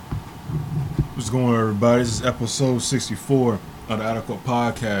What's going on, everybody? This is episode 64 of the Adequate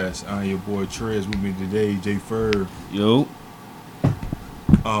Podcast. I'm your boy Trez. With me today, J. Ferb. Yo.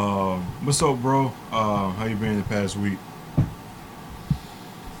 What's up, bro? How you been the past week?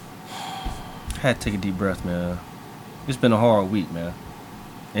 Had to take a deep breath, man. It's been a hard week, man.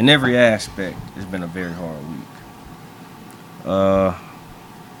 In every aspect, it's been a very hard week.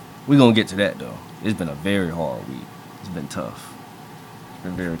 We gonna get to that though. It's been a very hard week. It's been tough. It's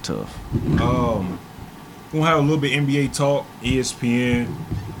been very tough. We're gonna have a little bit NBA talk. ESPN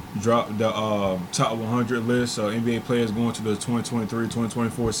dropped the top 100 list of NBA players going to the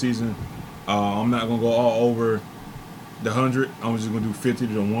 2023-2024 season. I'm not gonna go all over the 100. I'm just gonna do 50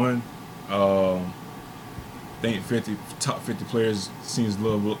 to 1. I think top 50 players seems a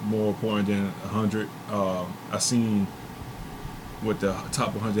little bit more important than 100. I seen what the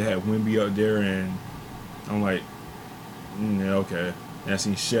top 100 had Wemby up there, and I'm like, yeah, okay. And I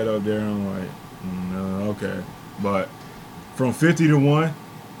seen Shed up there, and I'm like, okay. But from 50 to 1,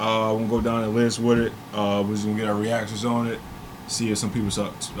 we'll go down the list with it. We're just gonna get our reactions on it, see if some people's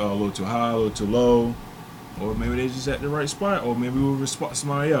up a little too high, a little too low, or maybe they just at the right spot, or maybe we'll spot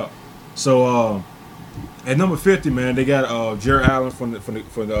somebody up. So at number 50, man, they got Jared Allen from the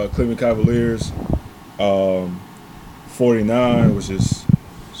Cleveland Cavaliers, 49, which is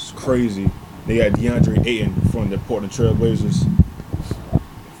crazy. They got DeAndre Ayton from the Portland Trail Blazers.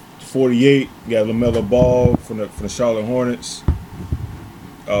 48, you got LaMelo Ball from the Charlotte Hornets.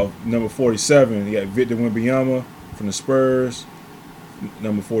 Number 47, you got Victor Wembanyama from the Spurs.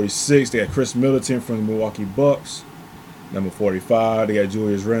 Number 46, they got Chris Middleton from the Milwaukee Bucks. Number 45, they got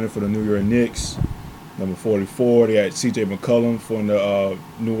Julius Randle for the New York Knicks. Number 44, they got C.J. McCollum from the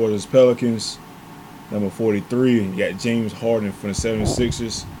New Orleans Pelicans. Number 43, you got James Harden from the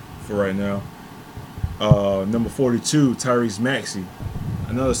 76ers for right now. Number 42, Tyrese Maxey,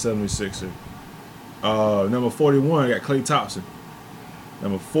 another 76er. Number 41, you got Klay Thompson.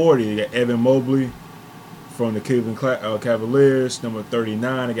 Number 40, you got Evan Mobley from the Cleveland Cavaliers. Number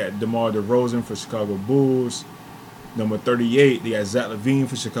 39, they got DeMar DeRozan for Chicago Bulls. Number 38, they got Zach LaVine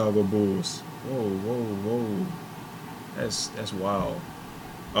for Chicago Bulls. Whoa. That's wild.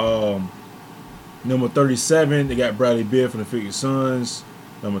 Number 37, they got Bradley Beal from the Phoenix Suns.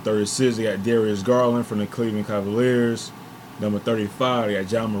 Number 36, they got Darius Garland from the Cleveland Cavaliers. Number 35, they got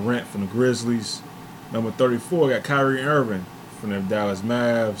John Morant from the Grizzlies. Number 34, they got Kyrie Irving from the Dallas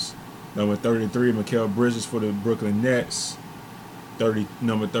Mavs. Number 33, Mikal Bridges for the Brooklyn Nets.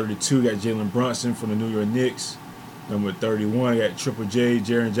 Number 32, got Jalen Brunson from the New York Knicks. Number 31, got Triple J,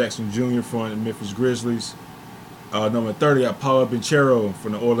 Jaren Jackson Jr. from the Memphis Grizzlies. Number 30, got Paolo Banchero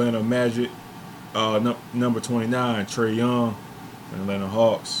from the Orlando Magic. Number 29, Trae Young from the Atlanta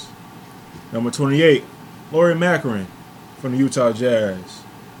Hawks. Number 28, Lauri Markkanen from the Utah Jazz.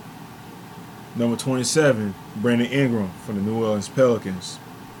 Number 27, Brandon Ingram from the New Orleans Pelicans.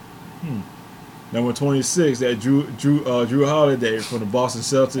 Number 26, that Drew Holiday from the Boston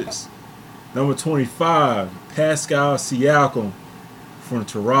Celtics. Number 25, Pascal Siakam from the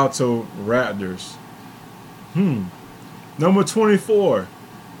Toronto Raptors. Number 24,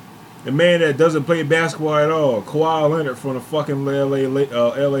 the man that doesn't play basketball at all, Kawhi Leonard from the fucking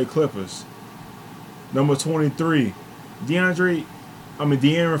LA Clippers. Number 23,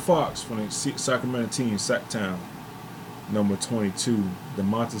 De'Aaron Fox from the Sacramento team, Sacktown. Number 22,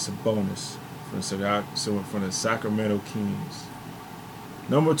 Domantas Sabonis from the Sacramento Kings.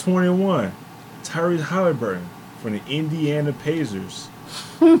 Number 21, Tyrese Halliburton from the Indiana Pacers.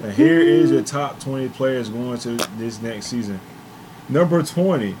 And here is your top 20 players going to this next season. Number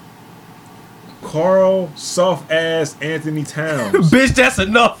 20, Carl Soft-Ass Anthony Towns. Bitch, that's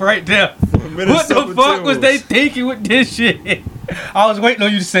enough right there. What the fuck was they thinking with this shit? I was waiting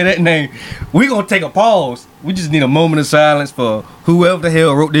on you to say that name. We gonna take a pause. We just need a moment of silence for whoever the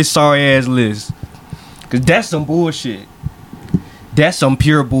hell wrote this sorry ass list. Cause that's some bullshit. That's some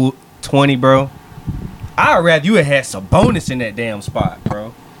pure 20, bro. I'd rather you had some bonus in that damn spot,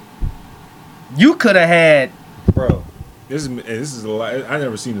 bro. You could have had, bro. This is a lot. I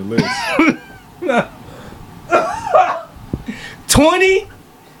never seen the list. 20,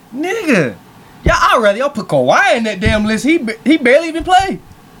 nigga. I'd rather y'all put Kawhi in that damn list. He barely even played.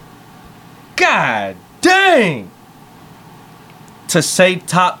 God dang. To say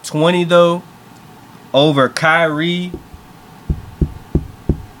top 20 though, over Kyrie.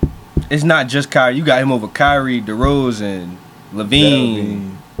 It's not just Kyrie. You got him over Kyrie, DeRozan,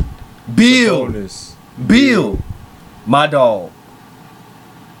 LaVine, Beal, my dog.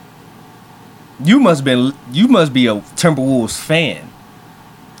 You must be a Timberwolves fan,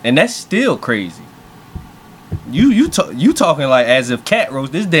 and that's still crazy. You talking like as if Cat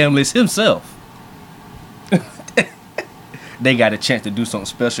wrote this damn list himself. They got a chance to do something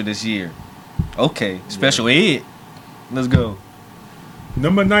special this year. Okay, special ed. Let's go.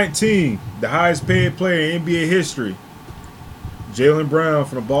 Number 19, the highest paid player in NBA history, Jaylen Brown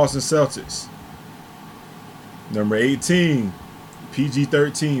from the Boston Celtics. Number 18,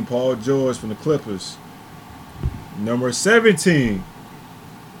 PG-13, Paul George from the Clippers. Number 17,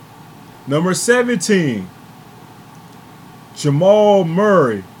 Jamal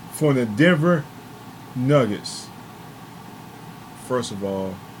Murray from the Denver Nuggets. First of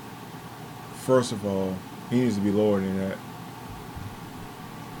all, he needs to be lower than that.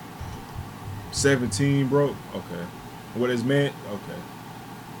 17, bro? Okay. What is meant? Okay.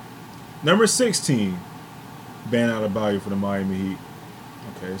 Number 16, Bam Adebayo for the Miami Heat.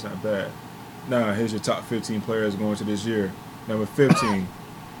 Okay, it's not bad. Now, here's your top 15 players going to this year. Number 15,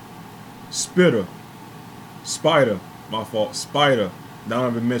 Spider.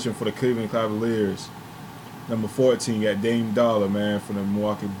 Donovan Mitchell for the Cleveland Cavaliers. Number 14, got Dame Dollar, man, from the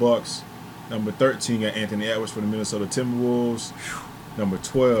Milwaukee Bucks. Number 13, got Anthony Edwards from the Minnesota Timberwolves. Number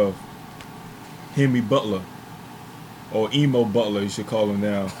 12, Hemi Butler, or Emo Butler, you should call him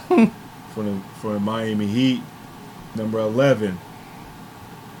now, from the Miami Heat. Number 11,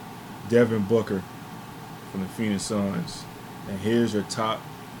 Devin Booker from the Phoenix Suns. And here's your top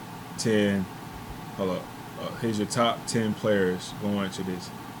 10. Hold up. Here's your top 10 players going to this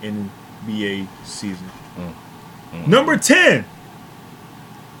NBA season. Number 10,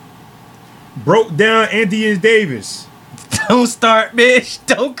 broke down Anthony Davis. Don't start, bitch.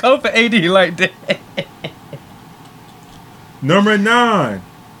 Don't come for AD like that. Number 9,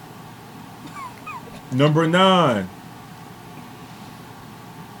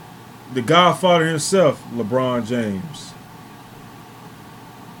 the Godfather himself, LeBron James.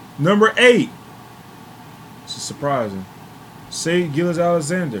 Number 8, this is surprising, Shai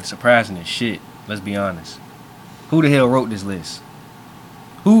Gilgeous-Alexander. Surprising as shit. Let's be honest. Who the hell wrote this list?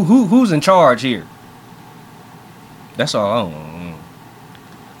 Who's in charge here? That's all I don't know.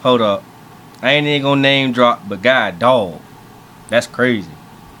 Hold up. I ain't even gonna name drop, but God, dog. That's crazy.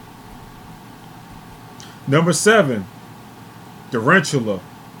 Number 7, Durantula,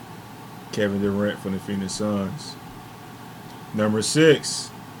 Kevin Durant from the Phoenix Suns. Number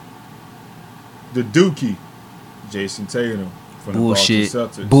 6, the Dookie, Jason Tatum from the Boston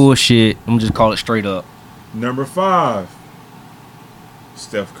Celtics. Bullshit. I'm just call it straight up. Number 5,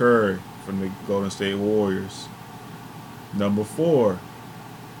 Steph Curry from the Golden State Warriors. Number 4,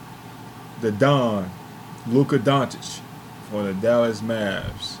 the Don, Luka Doncic from the Dallas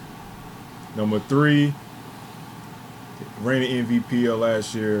Mavs. Number 3, reigning MVP of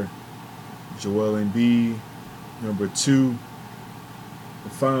last year, Joel Embiid. Number 2, the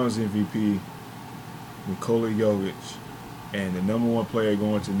Finals MVP, Nikola Jokic. And the number 1 player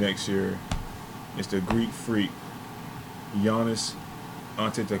going to next year is the Greek freak, Giannis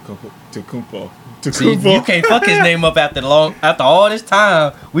Antetokounmpo. See, you can't fuck his name up after all this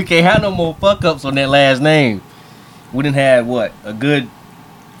time. We can't have no more fuck ups on that last name. We didn't have what, a good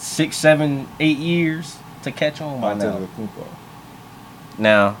 6, 7, 8 years to catch on by now.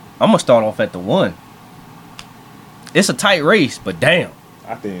 Now I'm gonna start off at the 1. It's a tight race, but damn.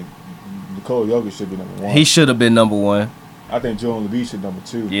 I think Nikola Jokic should be number 1. He should have been number 1. I think Joel Embiid should be number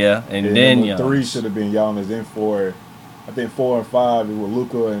 2. Yeah, and then number 3 should have been Giannis. Then 4, I think 4 and 5 is with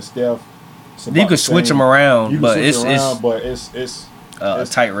Luka and Steph. You could switch them around, but it's a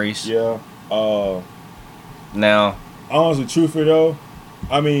tight race. Yeah. Now, honestly, truthfully though,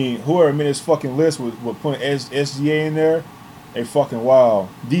 I mean, whoever made this fucking list with putting SGA in there, they fucking wild.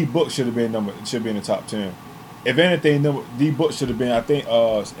 D Book should be in the top 10. If anything, D Book should have been. I think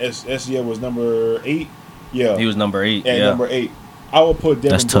SGA was number 8. Yeah, he was number 8. And yeah, number 8. I would put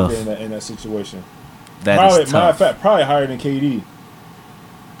Devin Booker in that situation. Matter of fact, probably higher than KD.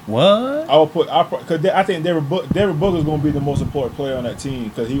 What? Because I think Devin Booker is going to be the most important player on that team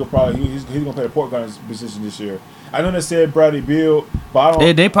because he's going to play the point guard position this year. I know they said Bradley Beal, but I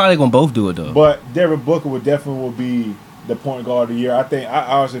don't. They probably going to both do it though. But Devin Booker will be the point guard of the year. I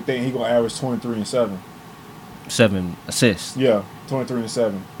honestly think he's going to average 23 and 7. 7 assists. Yeah, 23 and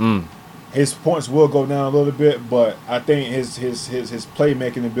 7. His points will go down a little bit, but I think his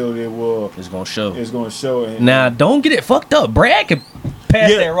playmaking ability is going to show. Now, don't get it fucked up. Brad can pass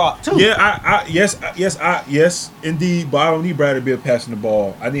that rock too. Yeah, yes, indeed. But I don't need Brad to be passing the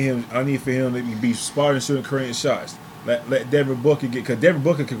ball. I need for him to be spotting, shooting, creating shots. Let Devin Booker because Devin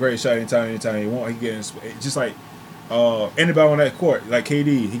Booker can create a shot anytime he want. He get just like anybody on that court, like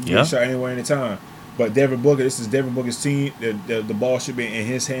KD, he can get a shot anywhere, anytime. But Devin Booker, this is Devin Booker's team. The ball should be in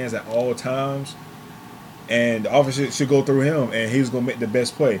his hands at all times. and the offense should go through him, and he's gonna make the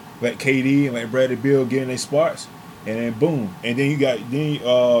best play. Let KD and let Bradley Beal get in their spots, and then boom, and then you got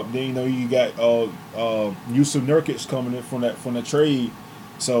Yusuf Nurkic coming in from the trade,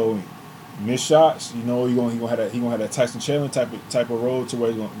 so miss shots. He gonna have that Tyson Chandler type of role to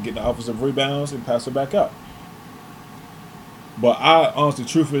where he's gonna get the offensive rebounds and pass it back out. But I honestly,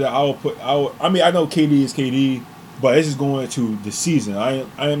 truthfully, I know KD is KD, but this is going to the season. I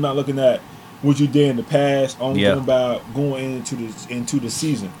am not looking at what you did in the past. I'm talking about going into the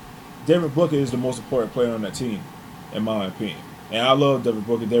season. Devin Booker is the most important player on that team, in my opinion. And I love Devin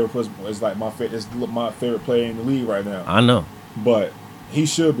Booker. Devin Booker is like my favorite player in the league right now. I know, but he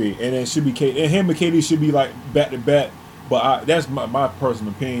should be, and it should be KD, and him and KD should be like back to back. But that's my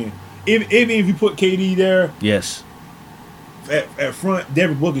personal opinion. Even if you put KD there, yes, at front,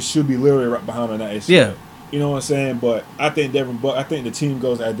 Devin Booker should be literally right behind on that issue. Yeah. You know what I'm saying? But I think the team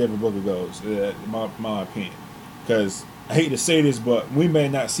goes as Devin Booker goes. My opinion. Because I hate to say this, but we may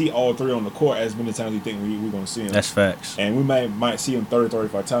not see all three on the court as many times you think we're going to see them. That's facts. And we might see them 30,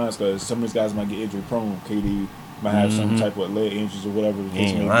 35 times because some of these guys might get injury prone. KD might have some type of leg injuries or whatever. He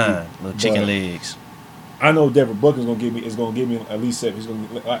ain't lying. Little chicken legs. I know Devin Booker is going to give me at least 7. He's going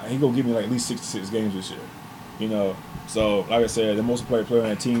to give me like at least 66 games this year. You know. So, like I said, the most important player on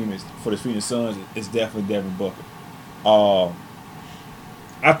that team is for the Phoenix Suns is definitely Devin Booker.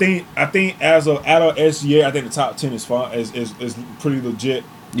 I think as of out of SGA, I think the top 10 is fine. Is pretty legit.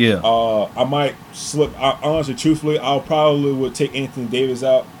 Yeah. I might slip. Honestly, truthfully, I would take Anthony Davis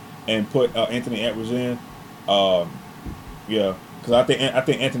out and put Anthony Edwards in. Yeah, because I think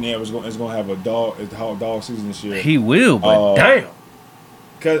Anthony Edwards is going to have a dog season this year. He will, but damn.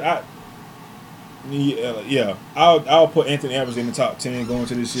 Because I'll put Anthony Edwards in the top 10 going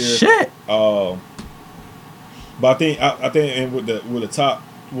to this year. Shit. But I think with the top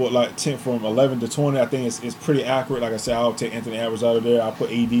like 10 from 11 to 20, I think it's pretty accurate. Like I said, I'll take Anthony Edwards out of there. I'll put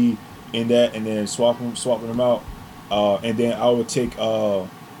AD in that, and then swapping them out. And then I would take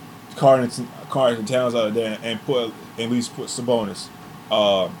Karl-Anthony Towns out of there and at least put Sabonis.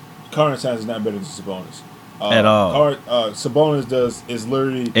 Karl-Anthony Towns is not better than Sabonis. At all. Sabonis is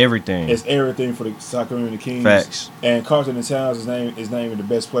literally everything. It's everything for the Sacramento Kings. Facts. And Karl-Anthony Towns is not even the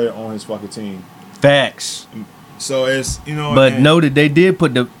best player on his fucking team. Facts. So it's but noted they did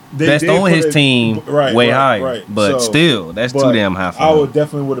put the best on his team way higher. Right. But still, that's too damn high for him. I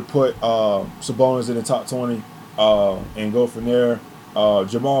definitely would have put Sabonis in the top 20 and go from there.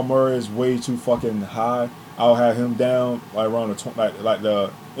 Jamal Murray is way too fucking high. I'll have him down like around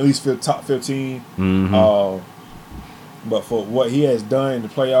the at least top 15. Mm-hmm. But for what he has done in the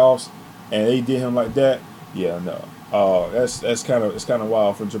playoffs, and they did him like that, yeah, no. It's kind of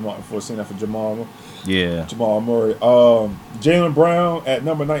wild for seeing that for Jamal. Yeah. Jamal Murray. Jaylen Brown at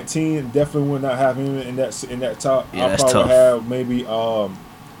number 19, definitely would not have him in that top. Yeah, I probably would have maybe I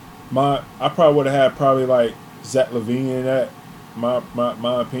probably would have had like Zach LaVine in that. My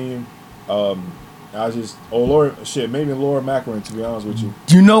opinion. Maybe Laura Macaron, to be honest with you.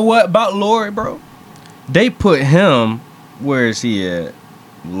 You know what about Laurie, bro? They put him, where is he at?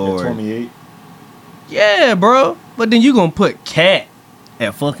 Laurie. At 28. Yeah, bro. But then you gonna put Cat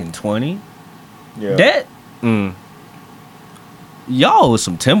at fucking 20? Yeah. Y'all was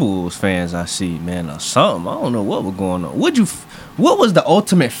some Timberwolves fans, I see, man, or something. I don't know what was going on. What was the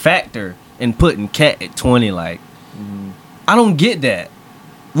ultimate factor in putting Cat at 20? Like, I don't get that.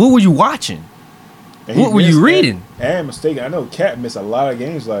 What were you watching? What were you reading? And mistaken. I know Cat missed a lot of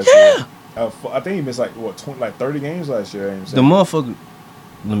games last year. I think he missed 30 games last year. The motherfucker.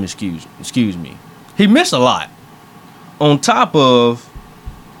 Let me excuse me. He missed a lot. On top of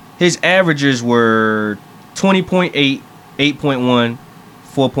his averages were 20.8, 8.1,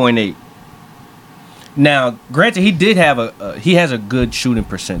 4.8. Now, granted, he did have he has a good shooting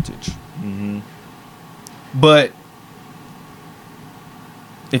percentage. Mm-hmm. But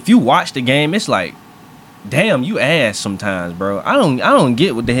if you watch the game, it's like, damn, you ass sometimes, bro. I don't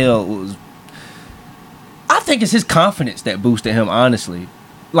get what the hell was. I think it's his confidence that boosted him, honestly.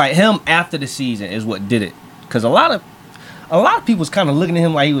 Like, him after the season is what did it. Because a lot of people was kind of looking at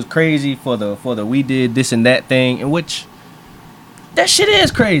him like he was crazy for the we did this and that thing, in which that shit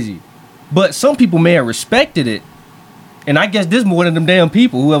is crazy. But some people may have respected it. And I guess this is one of them damn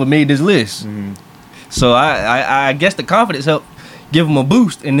people, whoever made this list. Mm-hmm. So I guess the confidence helped give him a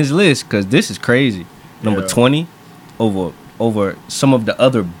boost in this list, because this is crazy. Number 20 over some of the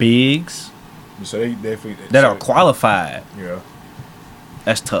other bigs that are qualified. Yeah.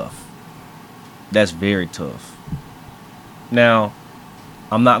 That's tough. That's very tough. Now,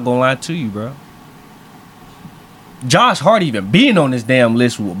 I'm not going to lie to you, bro. Josh Hart even being on this damn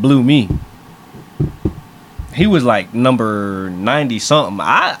list blew me. He was like number 90 something.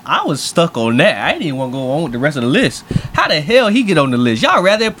 I was stuck on that. I didn't even want to go on with the rest of the list. How the hell he get on the list? Y'all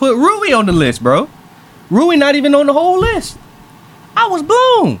rather put Rui on the list, bro. Rui not even on the whole list. I was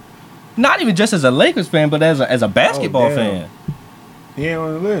blown. Not even just as a Lakers fan, but as a basketball fan. He ain't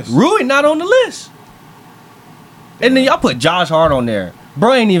on the list. Rui not on the list. And then y'all put Josh Hart on there.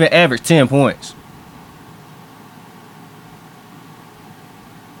 Bro ain't even averaged 10 points.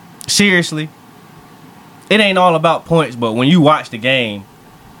 Seriously. It ain't all about points, but when you watch the game,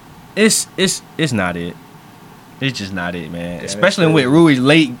 it's not it. It's just not it, man. Yeah, especially with Rui's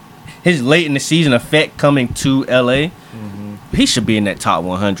his late in the season effect coming to LA. Mm-hmm. He should be in that top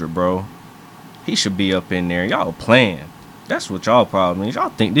 100, bro. He should be up in there. Y'all playing. That's what y'all problem is. Y'all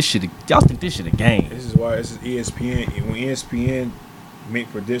think this shit a game. This is why this is ESPN. When ESPN make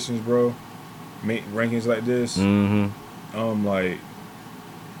predictions, bro, make rankings like this, I'm like,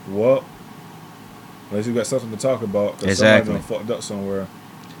 what? Unless you got something to talk about. Exactly. Somebody done fucked up somewhere.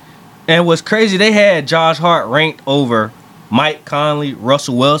 And what's crazy, they had Josh Hart ranked over Mike Conley,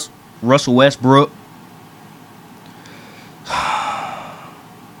 Russell Westbrook.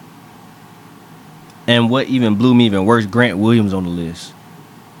 And what even blew me even worse, Grant Williams on the list.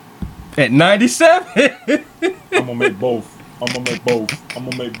 At 97. I'm gonna make both.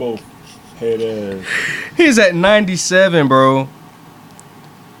 Head ass. He's at 97, bro.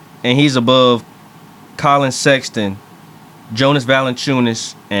 And he's above Colin Sexton, Jonas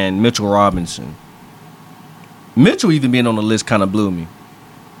Valanciunas, and Mitchell Robinson. Mitchell even being on the list kind of blew me.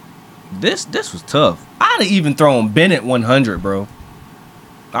 This was tough. I'd have even thrown Bennett 100, bro.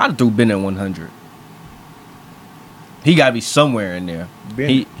 I'd have threw Bennett 100. He gotta be somewhere in there.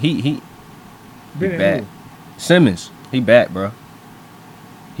 Bennett. He Bennett back. who? Simmons, he back, bro.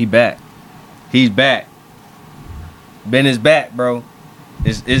 He back. He's back. Bennett's back, bro.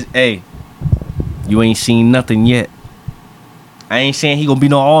 Hey, you ain't seen nothing yet. I ain't saying he gonna be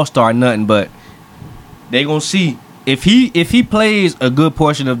no all-star or nothing, but they gonna see if he plays a good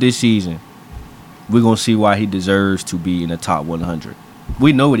portion of this season, we're gonna see why he deserves to be in the top 100.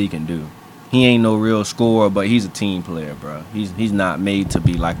 We know what he can do. He ain't no real scorer, but he's a team player, bro. He's not made to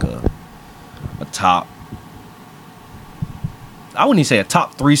be like a top. I wouldn't even say a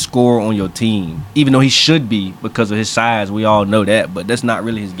top 3 scorer on your team, even though he should be because of his size. We all know that, but that's not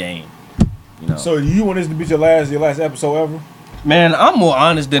really his game. You know. So you want this to be your last episode ever? Man, I'm more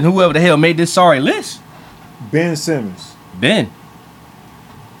honest than whoever the hell made this sorry list. Ben Simmons. Ben.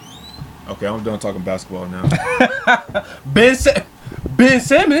 Okay, I'm done talking basketball now. Ben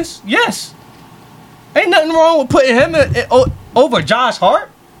Simmons, yes. Ain't nothing wrong with putting him over Josh Hart.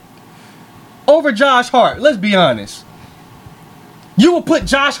 Over Josh Hart, let's be honest. You will put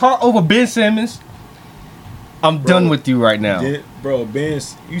Josh Hart over Ben Simmons? I'm done with you right now. You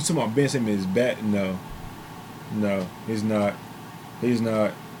talking about Ben Simmons is bad? No, he's not. He's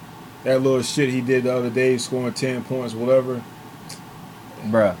not. That little shit he did the other day, scoring 10 points, whatever.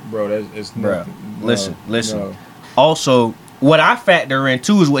 Bro, it's nothing. Listen. No. Also, what I factor in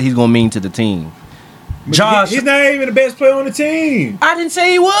too is what he's gonna mean to the team. But Josh, he's not even the best player on the team. I didn't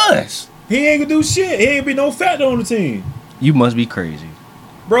say he was. He ain't gonna do shit. He ain't be no factor on the team. You must be crazy.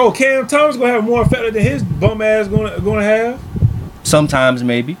 Bro, Cam Thomas gonna have more factor than his bum ass gonna have. Sometimes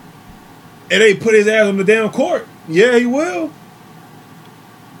maybe. And they put his ass on the damn court. Yeah, he will.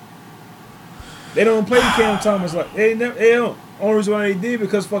 They don't play Cam Thomas like they don't. Only reason why they did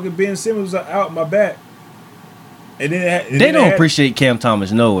because fucking Ben Simmons was out my back. And then they don't appreciate Cam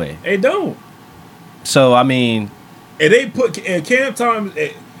Thomas, no way. They don't. So I mean, and they put Cam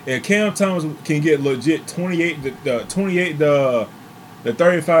Thomas. And Cam Thomas can get legit 28 the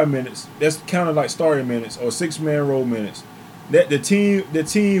 35 minutes. That's kind of like starting minutes or 6-man role minutes. That the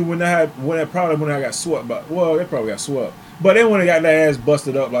team when I got swept, but they probably got swept. But then when they got their ass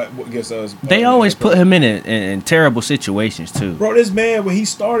busted up like against us, they always put him in terrible situations too. Bro, this man when he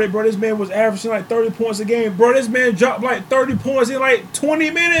started, this man was averaging like 30 points a game. Bro, this man dropped like 30 points in like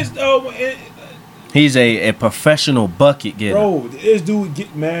 20 minutes. He's a professional bucket getter. Bro, this dude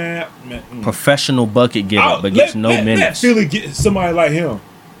get man. Professional bucket getter, but gets no minutes. Let Philly get somebody like him.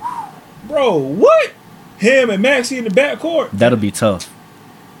 Bro, what? Him and Maxey in the backcourt. That'll be tough.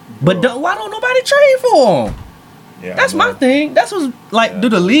 Bro. But why don't nobody trade for him? Yeah, that's my thing. That's what's like. Do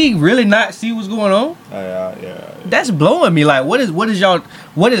the league really not see what's going on? Yeah. That's blowing me. Like, what is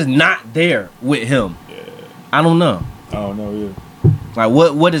not there with him? Yeah. I don't know. I don't know either. Like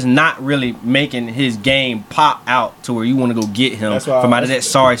what is not really making his game pop out to where you want to go get him from out of that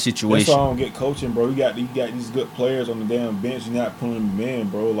sorry situation? That's why I don't get coaching, bro. You got these good players on the damn bench. You're not putting them in,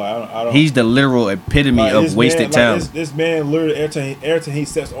 bro. Like I don't. He's the literal epitome of wasted talent. This man literally every time he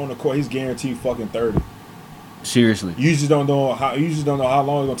steps on the court, he's guaranteed fucking 30. Seriously. You just don't know how long it's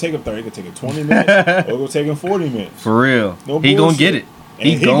gonna take him 30. It could take him 20 minutes or it's gonna take him 40 minutes. For real. No he gonna get it.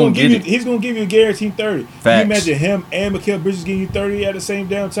 He's gonna get it. He's gonna give you a guaranteed 30. Facts. Can you imagine him and Mikal Bridges getting you 30 at the same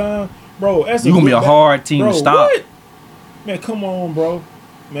damn time? Bro, that's gonna be a hard team to stop. What? Man, come on, bro.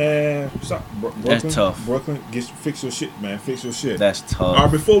 Man, stop. Brooklyn, that's tough. Brooklyn, fix your shit, man. Fix your shit. That's tough. All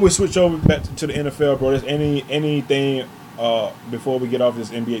right, before we switch over back to the NFL, bro, there's anything before we get off this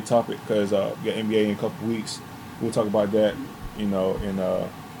NBA topic, because we got NBA in a couple weeks. We'll talk about that, in the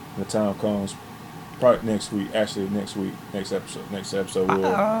time comes. Probably next week. Actually, next episode, we'll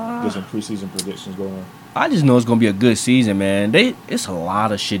get some preseason predictions going. I just know it's gonna be a good season, man. It's a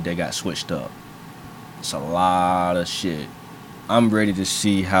lot of shit that got switched up. It's a lot of shit. I'm ready to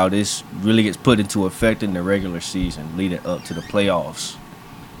see how this really gets put into effect in the regular season, leading up to the playoffs.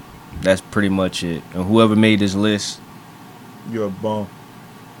 That's pretty much it. And whoever made this list, you're a bum.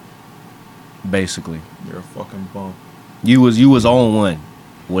 Basically, you're a fucking bum. You was on one,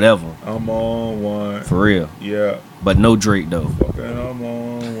 whatever. I'm on one. For real. Yeah. But no Drake though. Fucking, I'm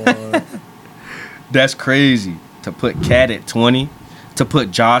on one. That's crazy. To put Cat at 20, to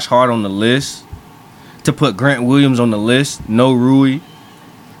put Josh Hart on the list, to put Grant Williams on the list, no Rui.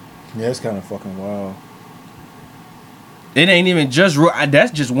 Yeah, it's kind of fucking wild. It ain't even just Rui.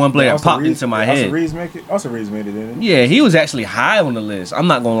 That's just one player that popped into my head. Also Reeves made it, didn't he? Yeah, he was actually high on the list. I'm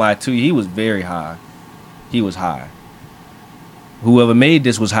not gonna lie to you. He was very high. He was high. Whoever made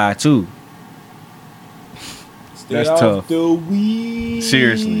this was high too. That's tough.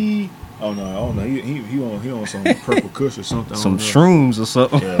 Seriously. Oh no! He on some purple kush or something. Some shrooms or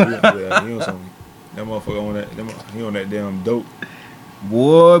something. Yeah. He on some. That motherfucker on that. He on that damn dope.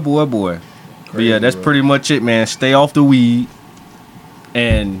 Boy. Crazy, But yeah, that's pretty much it, man. Stay off the weed.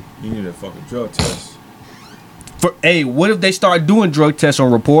 And you need a fucking drug test. Hey, what if they start doing drug tests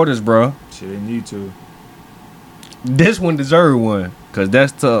on reporters, bro? Shit, they need to. This one deserve one, cause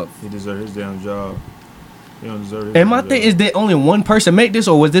that's tough. He deserve his damn job. He don't deserve his. And my thing is, that only one person make this,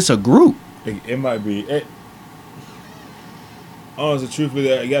 or was this a group? It might be. Honestly, the truth of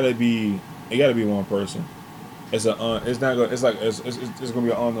that, it gotta be one person. It's gonna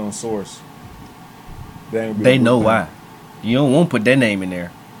be an unknown source. They know why. You don't want to put their name in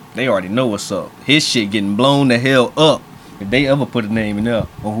there. They already know what's up. His shit getting blown the hell up. If they ever put a name in there,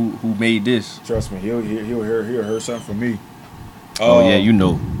 or who made this? Trust me, he'll hear something from me. Oh yeah, you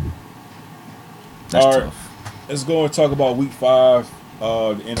know. That's tough. Let's go and talk about Week 5,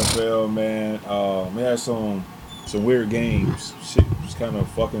 the NFL, man. We had some weird games. Shit was kind of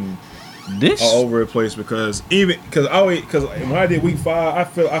fucking all over the place because when I did Week 5, I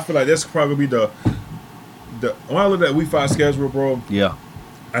feel like that's probably the when I looked at Week 5 schedule, bro. Yeah.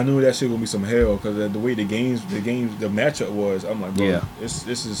 I knew that shit gonna be some hell because the way the matchup was. I'm like, bro, yeah. this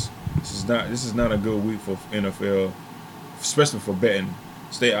is not a good week for NFL, especially for betting.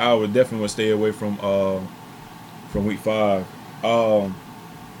 I would definitely stay away from Week 5. The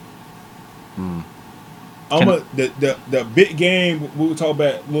big game we'll talk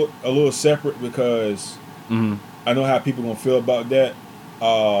about look a little separate because I know how people gonna feel about that.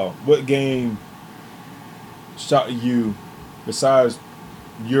 What game shocked you besides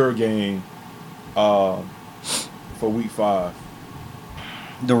your game for Week 5?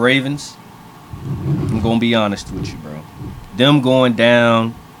 The Ravens. I'm gonna be honest with you, bro. Them going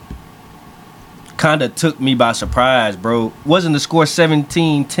down kind of took me by surprise, bro. Wasn't the score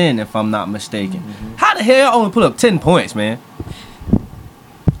 17-10 if I'm not mistaken? Mm-hmm. How the hell only put up 10 points, man?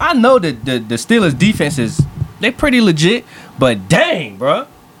 I know that the Steelers defense they pretty legit, but dang, bro,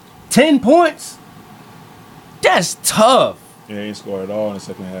 10 points. That's tough. Yeah, they ain't scored at all in the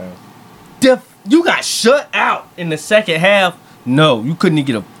second half. You got shut out in the second half. No, you couldn't even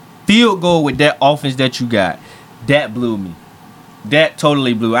get a field goal with that offense that you got. That blew me. That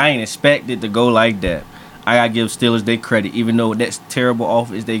totally blew. I ain't expect it to go like that. I gotta give Steelers their credit, even though that's terrible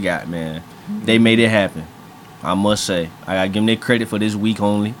offense they got, man. They made it happen. I must say, I gotta give them their credit for this week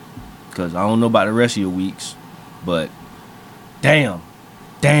only, because I don't know about the rest of your weeks, but damn,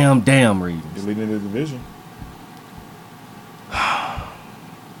 Ravens. You're leading the division.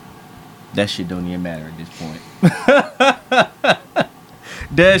 That shit don't even matter at this point.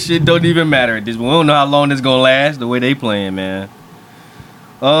 That shit don't even matter at this point. We don't know how long this gonna last, the way they playing, man.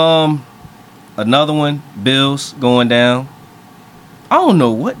 Another one, Bills going down. I don't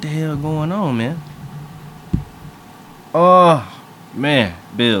know what the hell going on, man. Oh, man,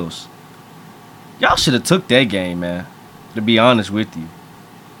 Bills. Y'all should have took that game, man, to be honest with you.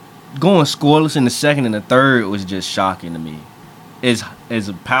 Going scoreless in the second and the third was just shocking to me. As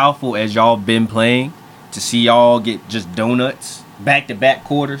powerful as y'all been playing, to see y'all get just donuts back-to-back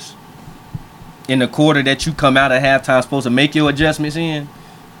quarters, in the quarter that you come out at halftime supposed to make your adjustments in,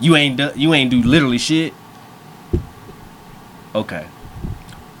 you ain't do literally shit. Okay.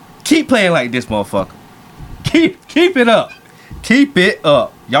 Keep playing like this, motherfucker. Keep it up. Keep it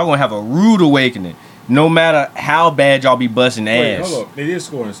up. Y'all gonna have a rude awakening. No matter how bad y'all be busting ass. Wait, hold up. They did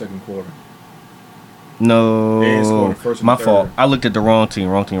score in the second quarter. No. They didn't score in the first and My third. fault. I looked at the wrong team.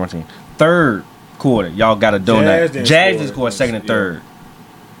 Third quarter, y'all got a donut. Jazz didn't score second and third.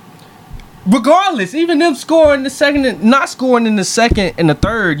 Regardless, even them scoring the second and not scoring in the second and the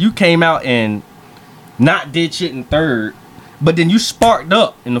third, you came out and not did shit in third, but then you sparked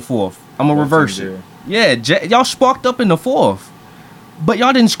up in the fourth. I'm gonna reverse it. Yeah, y'all sparked up in the fourth, but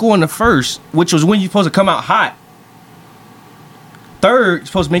y'all didn't score in the first, which was when you're supposed to come out hot. Third, you're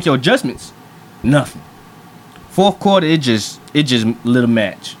supposed to make your adjustments. Nothing. Fourth quarter, it just little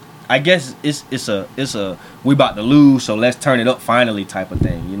match. I guess it's a we about to lose, so let's turn it up finally type of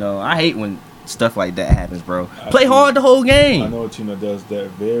thing. You know, I hate when stuff like that happens, bro. Play hard the whole game. I know a team that does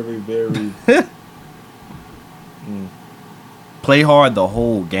that very, very. Play hard the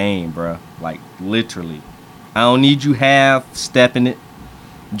whole game, bro. Like literally. I don't need you half stepping it.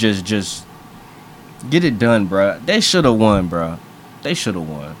 Just get it done, bro. They should have won, bro. They should have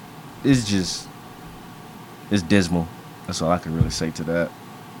won. It's dismal. That's all I can really say to that.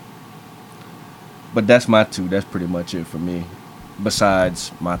 But that's my two. That's pretty much it for me.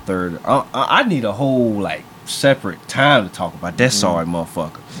 Besides my third, I need a whole like separate time to talk about that sorry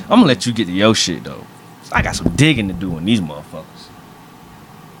motherfucker. I'm gonna let you get to your shit though. I got some digging to do in these motherfuckers.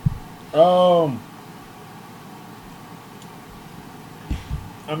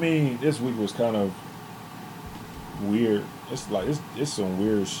 I mean, this week was kind of weird. It's like it's some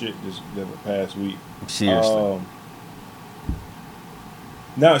weird shit the past week. Seriously.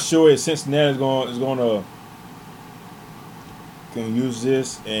 Not sure if Cincinnati is gonna can use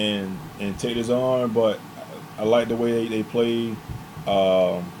this and take this on, but I like the way they played.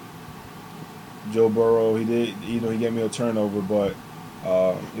 Joe Burrow, he gave me a turnover, but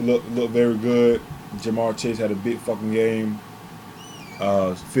it looked very good. Jamar Chase had a big fucking game.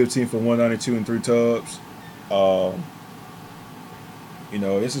 15 for 192 and 3 tubs.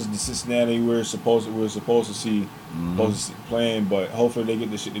 This is the Cincinnati we're supposed to see playing, but hopefully they get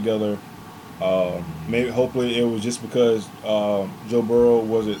this shit together. Hopefully it was just because Joe Burrow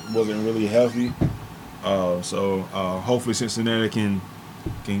wasn't really healthy. So hopefully Cincinnati can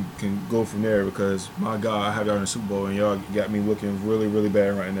go from there, because my God, I have y'all in the Super Bowl and y'all got me looking really, really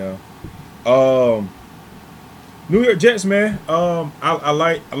bad right now. New York Jets, man. I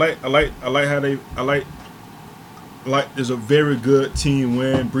like there's a very good team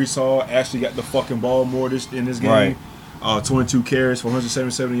win. Brees Hall actually got the fucking ball more in this game. Right. 22 carries for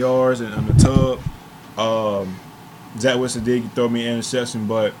 177 yards and the tub. Zach Wilson did throw me an interception,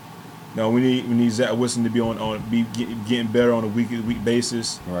 but no, we need Zach Wilson to be getting better on a week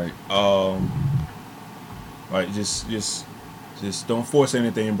basis. Right. Like just don't force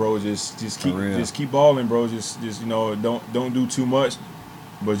anything, bro. Just keep balling, bro. Just don't do too much,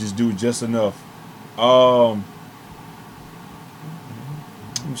 but just do just enough.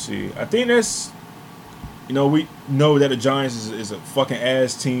 Let me see. I think that's, we know that the Giants is a fucking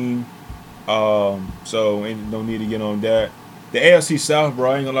ass team. So ain't no need to get on that. The AFC South,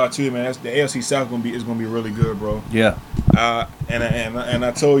 bro, I ain't gonna lie to you, man. The AFC South is gonna be really good, bro. Yeah. And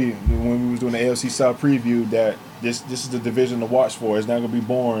I told you when we was doing the AFC South preview that this is the division to watch for. It's not gonna be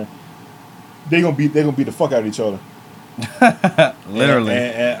boring. They're gonna beat the fuck out of each other. Literally.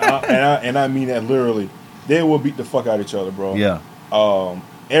 And I mean that literally. They will beat the fuck out of each other, bro. Yeah.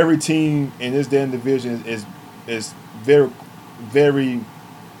 Every team in this damn division is very, very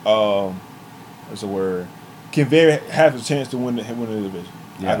what's the word? Can have a chance to win the division.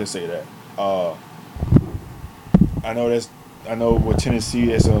 Yeah. I can say that. I know with Tennessee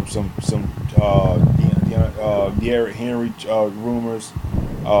there's some Derrick Henry rumors,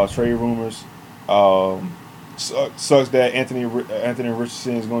 trade rumors. Sucks that Anthony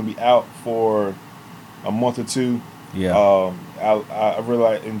Richardson is going to be out for a month or two. Yeah. I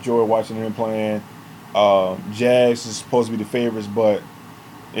really enjoy watching them playing. Jags is supposed to be the favorites, but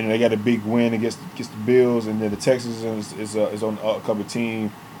they got a big win against the Bills, and then the Texans is on the upcoming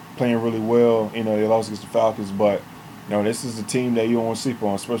team playing really well. They lost against the Falcons, but this is a team that you don't want to sleep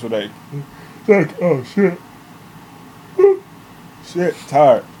on, especially that. Shit,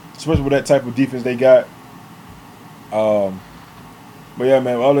 tired. Especially with that type of defense they got. But yeah,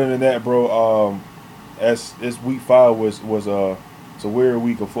 man. Other than that, bro, as this week 5 was it's a weird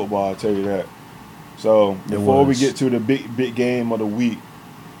week of football. I'll tell you that. So before we get to the big game of the week,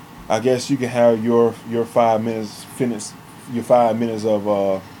 I guess you can have your 5 minutes. Finish your 5 minutes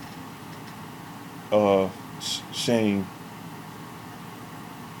of shame.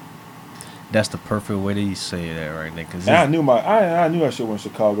 That's the perfect way to say that right there. Cause I knew I should win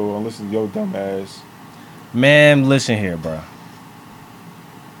Chicago and listen to your dumb ass. Man, listen here, bro.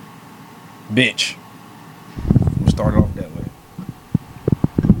 Bitch. We'll start off that way.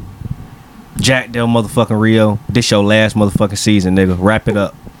 Jack Del motherfucking Rio. This your last motherfucking season, nigga. Wrap it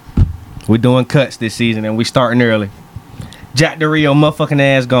up. We doing cuts this season and we starting early. Jack Del Rio motherfucking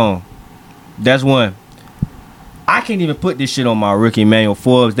ass gone. That's one. I can't even put this shit on my rookie Emmanuel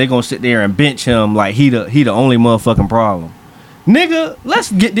Forbes. They gonna sit there and bench him like he the only motherfucking problem. Nigga,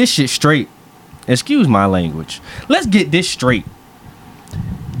 let's get this shit straight. Excuse my language. Let's get this straight.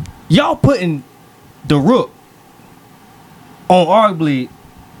 Y'all putting the Rook on arguably,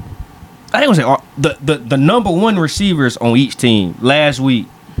 I ain't gonna say the number one receivers on each team last week.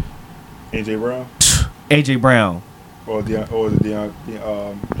 AJ Brown. AJ Brown. Or the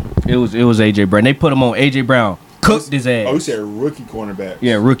It was AJ Brown. They put him on AJ Brown. Cooked his ass. Oh, you said rookie cornerback.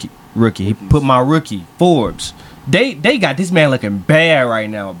 Yeah, rookie. He put my rookie Forbes. They got this man looking bad right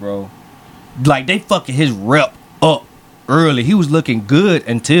now, bro. Like they fucking his rep up early. He was looking good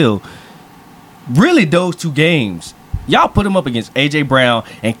until really those two games. Y'all put him up against AJ Brown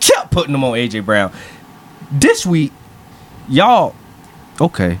and kept putting him on AJ Brown. This week, y'all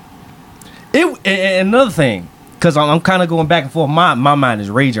okay. And another thing. Cause I'm kind of going back and forth. My mind is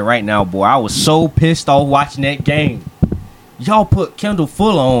raging right now, boy. I was so pissed off watching that game. Y'all put Kendall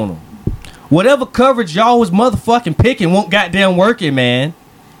Fuller on him. Whatever coverage y'all was motherfucking picking won't goddamn working, man.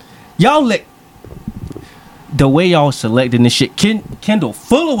 Y'all the way y'all selecting this shit. Kendall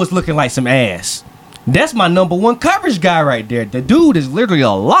Fuller was looking like some ass. That's my number one coverage guy right there. The dude is literally a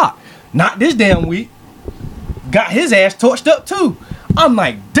lock. Not this damn week. Got his ass torched up too. I'm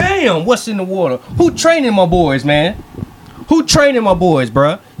like, damn, what's in the water? Who training my boys, man? Who training my boys,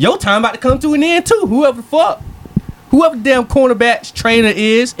 bruh? Your time about to come to an end, too. Whoever the damn cornerback's trainer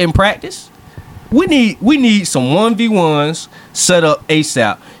is in practice. We need some 1v1s set up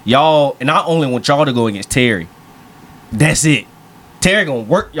ASAP. Y'all, and I only want y'all to go against Terry. That's it. Terry gonna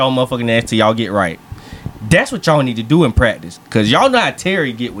work y'all motherfucking ass till y'all get right. That's what y'all need to do in practice. Because y'all know how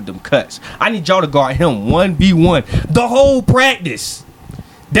Terry get with them cuts. I need y'all to guard him 1v1 the whole practice.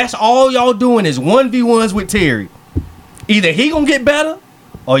 That's all y'all doing is 1v1s with Terry. Either he gonna get better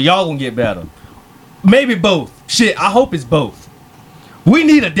or y'all gonna get better. Maybe both. Shit, I hope it's both. We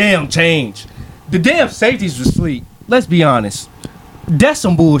need a damn change. The damn safeties was asleep. Let's be honest. That's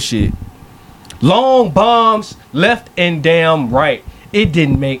some bullshit. Long bombs left and damn right. It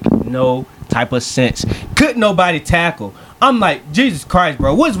didn't make no type of sense. Couldn't nobody tackle. I'm like, Jesus Christ,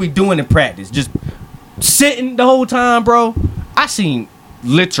 bro. What is we doing in practice? Just sitting the whole time, bro? I seen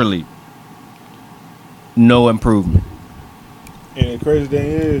literally no improvement. And the crazy thing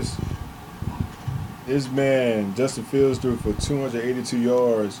is, this man, Justin Fields, threw for 282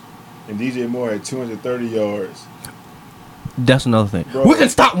 yards, and DJ Moore had 230 yards. That's another thing. Bro. We can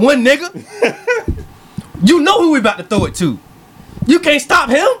stop one nigga. You know who we about to throw it to. You can't stop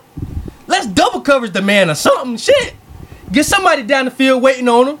him. Let's double coverage the man or something. Shit. Get somebody down the field waiting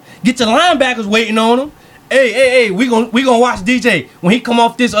on him. Get your linebackers waiting on him. Hey, we gonna watch DJ. When he come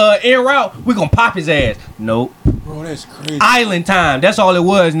off this air route, we gonna pop his ass. Nope. Bro, that's crazy. Island time. That's all it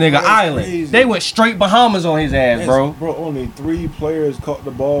was, nigga. That's Island. crazy. They went straight Bahamas on his ass, bro. Bro, only 3 players caught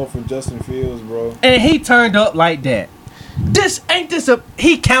the ball from Justin Fields, bro. And he turned up like that.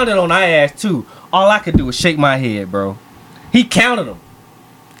 He counted on our ass too. All I could do was shake my head, bro. He counted them.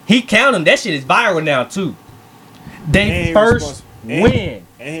 That shit is viral now too. They first win.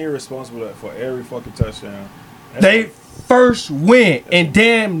 And he responsible for every fucking touchdown. They first win in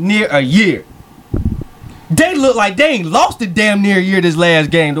damn near a year. They look like they ain't lost a damn near year this last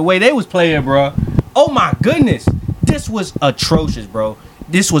game. The way they was playing, bro. Oh my goodness. This was atrocious, bro.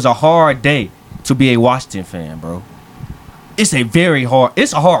 This was a hard day to be a Washington fan, bro. It's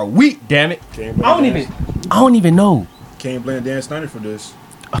a hard week, damn it. I don't even know. Can't blame Dan Snyder for this.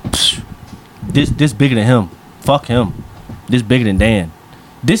 This bigger than him. Fuck him. This bigger than Dan.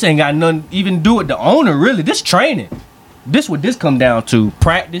 This ain't got nothing even to do with the owner, really. This training. This what this come down to.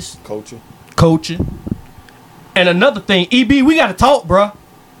 Practice. Coaching. And another thing, EB, we gotta talk, bro.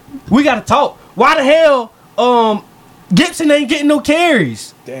 We gotta talk. Why the hell Gibson ain't getting no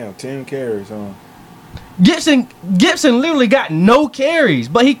carries? Damn, 10 carries, huh? Gibson literally got no carries,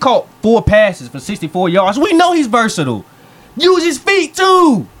 but he caught 4 passes for 64 yards. We know he's versatile. Use his feet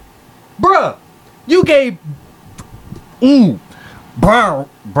too. Bruh, you gave Brian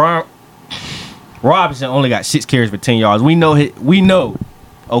Robinson only got 6 carries for 10 yards. We know,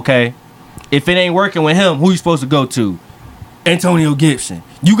 okay? If it ain't working with him, who you supposed to go to? Antonio Gibson.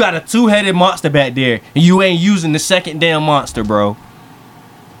 You got a two-headed monster back there, and you ain't using the second damn monster, bro.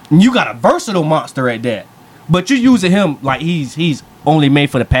 And you got a versatile monster at that. But you're using him like he's only made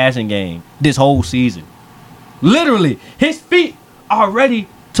for the passing game this whole season. Literally, his feet are ready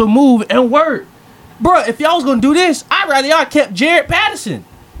to move and work. Bro, if y'all was going to do this, I'd rather y'all kept Jared Patterson.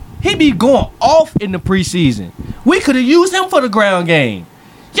 He be going off in the preseason. We could have used him for the ground game.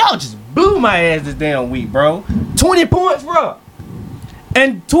 Y'all just blew my ass this damn week, bro. 20 points, bro.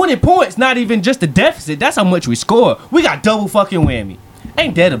 And 20 points, not even just a deficit. That's how much we score. We got double fucking whammy.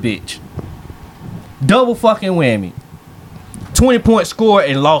 Ain't that a bitch? Double fucking whammy. 20 point score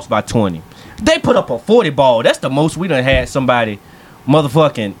and lost by 20. They put up a 40 ball. That's the most we done had somebody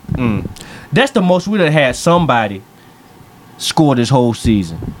motherfucking. That's the most we done had somebody score this whole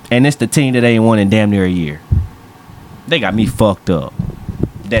season. And it's the team that ain't won in damn near a year. They got me fucked up.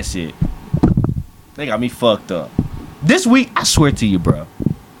 That's it. They got me fucked up. This week, I swear to you, bro,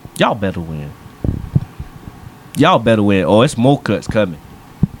 y'all better win. Y'all better win, or it's more cuts coming.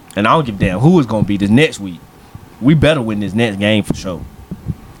 And I don't give a damn who it's going to be this next week. We better win this next game for sure.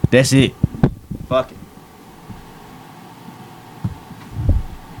 That's it. Fuck it.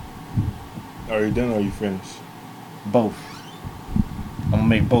 Are you done or are you finished? Both. I'm going to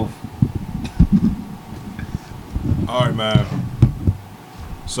make both. All right, man.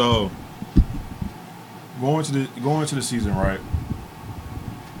 So, going to the season, right?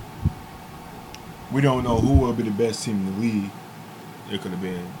 We don't know who will be the best team in the league. It could have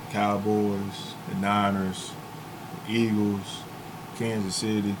been the Cowboys, the Niners, the Eagles, Kansas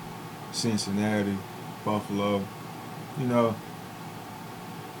City, Cincinnati, Buffalo, you know.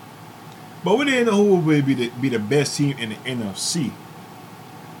 But we didn't know who would be the best team in the NFC.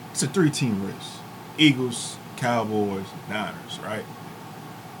 It's a 3-team race. Eagles, Cowboys, Niners, right?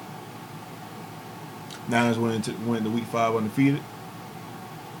 Niners went to week 5 undefeated.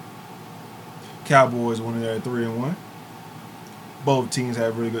 Cowboys went in there at 3-1. Both teams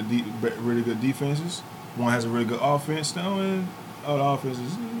have really good defenses. One has a really good offense now, and the other offense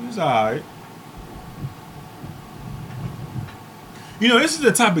is alright. You know, this is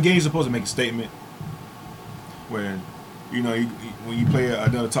the type of game you're supposed to make a statement. When, you know, when you play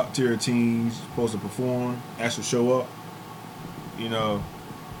another top tier team, you're supposed to perform, actually show up. You know,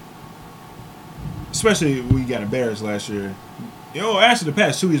 especially when you got embarrassed last year. You know, actually the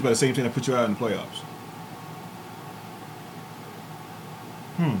past 2 years by the same team that put you out in the playoffs.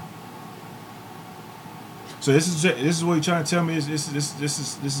 So this is what you're trying to tell me is this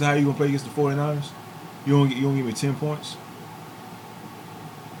is how you're gonna play against the 49ers? You don't give me 10 points?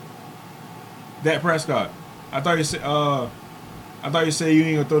 Dak Prescott. I thought you said you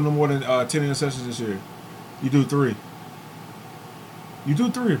ain't gonna throw no more than 10 interceptions this year. You do 3. You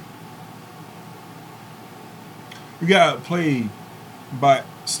got played by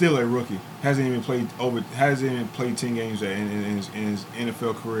still a rookie. Hasn't even played 10 games in his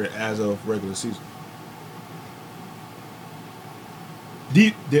NFL career as of regular season.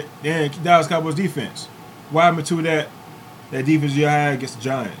 Dallas Cowboys defense. What happened to that defense you had against the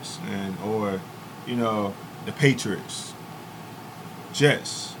Giants or you know, the Patriots,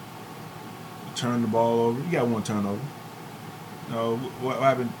 Jets? You turn the ball over. You got one turnover. You know, what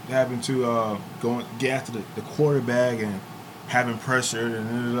happened to get after the quarterback and having pressure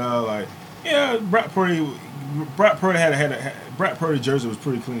and like, yeah, Brock Purdy Brock Purdy jersey was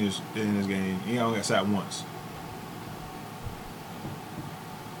pretty clean in this game. He only got sacked once.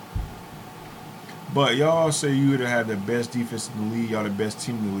 But y'all say you would have the best defense in the league, y'all the best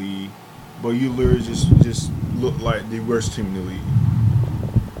team in the league, but you literally just look like the worst team in the league.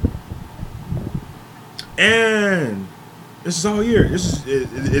 And this is all year. Is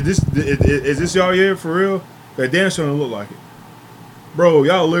this y'all year for real? That damn sure don't look like it, bro.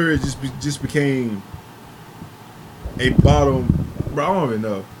 Y'all literally just became a bottom. Bro, I don't even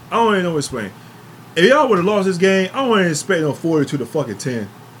know. I don't even know what to explain. If y'all would have lost this game, I wouldn't expect no 42 to fucking 10.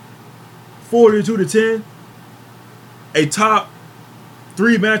 42 to 10. A top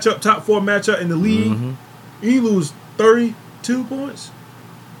 3 matchup, top 4 matchup in the league. Mm-hmm. You lose 32 points.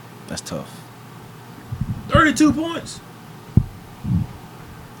 That's tough. 32 points.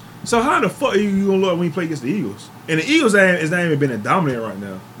 So how the fuck are you gonna look when you play against the Eagles? And the Eagles is not even been dominant right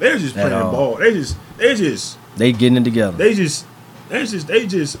now. They're just playing ball. They getting it together. They just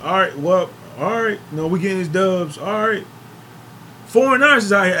all right. Well, all right. No, we getting these dubs. All right. 49ers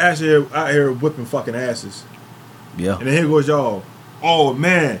is out here whipping fucking asses. Yeah. And then here goes y'all. Oh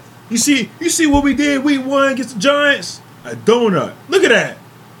man, you see what we did week 1 against the Giants? A donut. Look at that.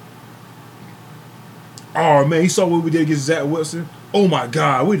 Oh man, you saw what we did against Zach Wilson. Oh my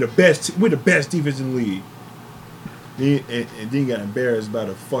God, we're the best defense in the league. And then got embarrassed by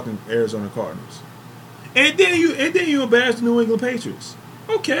the fucking Arizona Cardinals. And then you embarrassed the New England Patriots.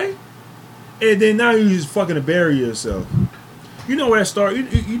 Okay. And then now you just fucking bury yourself. You know what that star?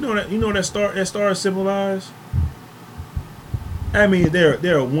 You know that star symbolize? I mean,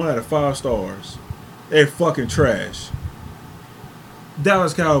 they're 1 out of 5 stars. They're fucking trash.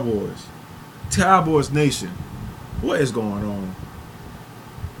 Dallas Cowboys, Cowboys Nation. What is going on?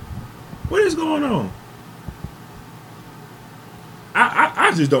 What is going on?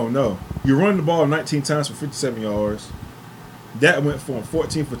 I just don't know. You run the ball 19 times for 57 yards. That went from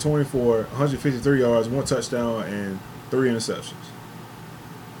 14 for 24, 153 yards, 1 touchdown, and 3 interceptions.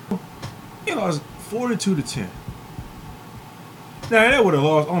 It was 42-10. Now, that would have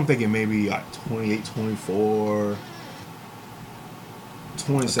lost, I'm thinking maybe like 28-24,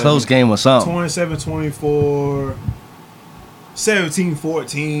 27. Close game or something. 27-24,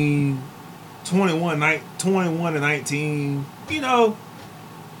 17-14, 21-19. You know,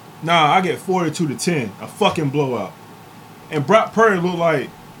 nah, I get 42-10. A fucking blowout. And Brock Purdy looked like,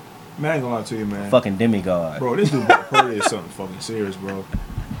 man, I ain't gonna lie to you, man. Fucking demigod. Bro, this dude Brock Purdy is something fucking serious, bro.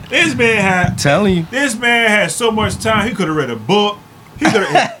 This man had This man had so much time. He could have read a book. He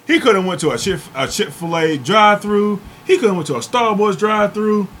could have went to a Chick-fil-A drive-thru. He could have went to a Starbucks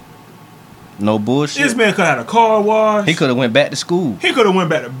drive-thru. No bullshit. This man could have had a car wash. He could have went back to school. He could have went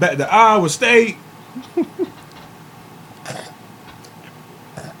back to Iowa State.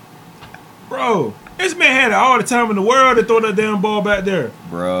 Bro, this man had all the time in the world to throw that damn ball back there.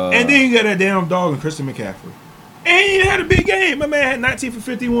 Bro. And then you got that damn dog and Christian McCaffrey. And he had a big game. My man had 19 for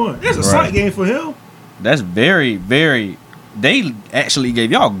 51. That's a slight game for him. That's very, very... They actually gave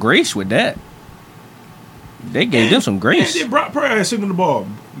y'all grace with that. They gave them some grace. And then Brock Purdy had sitting on the ball.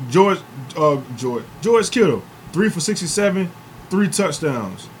 George Kittle, 3 for 67, 3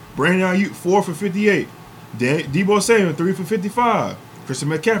 touchdowns. Brandon Ayuk, 4 for 58. Debo Samuel, 3 for 55. Christian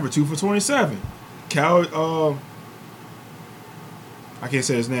McCaffrey, 2 for 27. I can't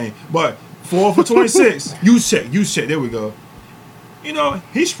say his name, but 4 for 26. You check. There we go. You know,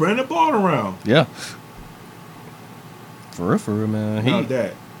 he's spreading the ball around. Yeah. For real, man. Now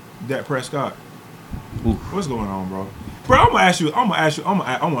Dak Prescott. Oof. What's going on, bro? Bro, I'm gonna ask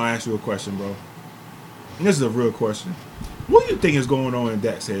you a question, bro. And this is a real question. What do you think is going on in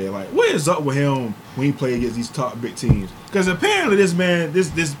Dak's head? Like, what is up with him when he play against these top big teams? Because apparently this man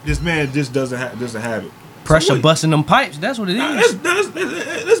just doesn't have it. Pressure busting them pipes. That's what it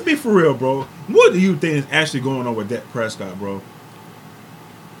is. Let's be for real, bro. What do you think is actually going on with Dak Prescott, bro?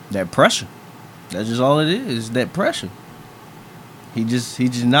 That pressure. That's just all it is. That pressure. He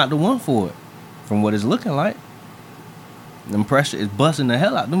just not the one for it. From what it's looking like. Them pressure is busting the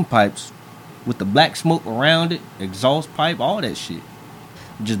hell out them pipes. With the black smoke around it, exhaust pipe, all that shit.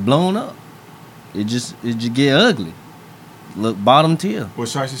 Just blown up. It just get ugly. Look, bottom tier. What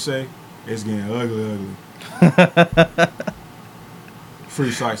Shiesty say? It's getting ugly. Free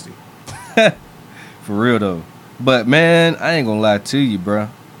Shiesty. For real though. But man, I ain't gonna lie to you, bro.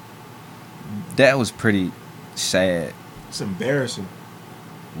 That was pretty sad. It's embarrassing.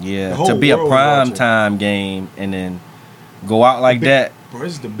 Yeah, to be a prime time game and then go out like that. Bro,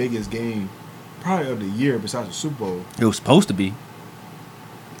 this is the biggest game probably of the year besides the Super Bowl. It was supposed to be.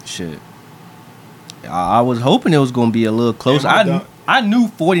 Shit. I was hoping it was going to be a little closer. I knew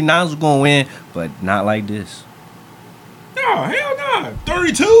 49ers was going to win, but not like this. No, hell no.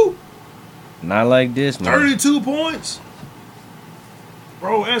 32? Not like this, man. 32 points?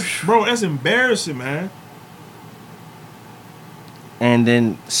 Bro, that's embarrassing, man. And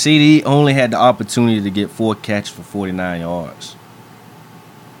then CD only had the opportunity to get 4 catches for 49 yards.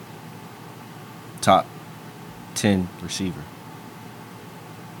 Top 10 receiver.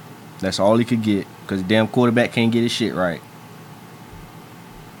 That's all he could get because the damn quarterback can't get his shit right.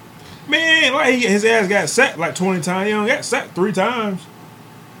 Man, like his ass got sacked like 20 times. He only got sacked 3 times.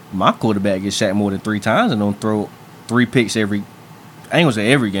 My quarterback gets sacked more than 3 times and don't throw 3 picks every. I ain't gonna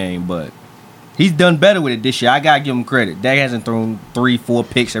say every game, but he's done better with it this year. I gotta give him credit. Dak hasn't thrown 3-4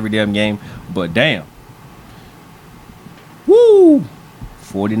 picks every damn game, but damn. Woo!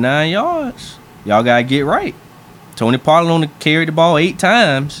 49 yards. Y'all gotta get right. Tony Pollard only carried the ball 8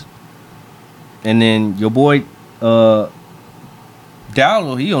 times. And then your boy Dowdle,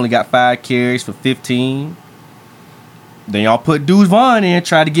 he only got 5 carries for 15. Then y'all put Deuce Vaughn in,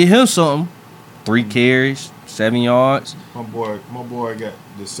 try to get him something. 3 carries, 7 yards. My boy got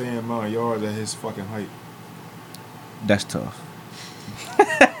the same amount of yards at his fucking height. That's tough.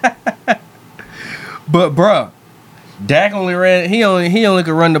 But bruh, Dak only ran. He only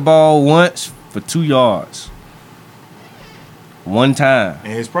could run the ball once for 2 yards. One time.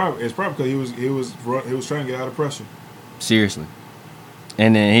 And it's probably because he was trying to get out of pressure. Seriously.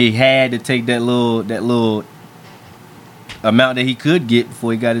 And then he had to take that little amount that he could get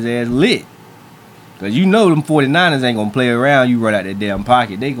before he got his ass lit. Cause you know them 49ers ain't gonna play around. You run out that damn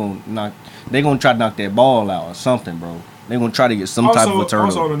pocket, they gonna try to knock that ball out or something, bro. They gonna try to get some type of a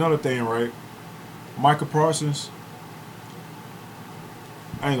turnover. Also, another thing, right? Micah Parsons.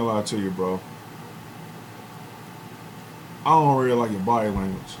 I ain't gonna lie to you, bro. I don't really like your body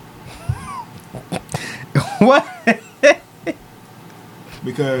language. What?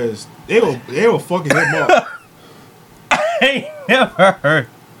 Because they will fucking him up. I ain't never heard.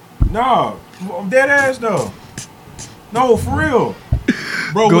 Nah, I'm dead ass though. No, for real,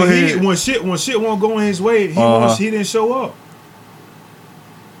 bro. Go ahead. When shit won't go in his way, he didn't show up,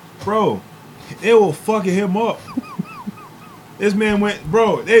 bro. They were fucking him up. This man went,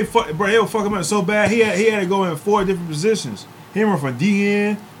 bro. They were fucking him up so bad. He had to go in 4 different positions. He went from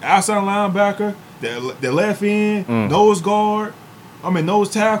DN, outside linebacker, the left end, nose guard. Nose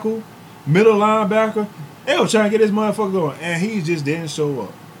tackle, middle linebacker. They were trying to get this motherfucker going, and he just didn't show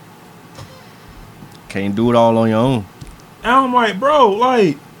up. Can't do it all on your own. And I'm like, bro,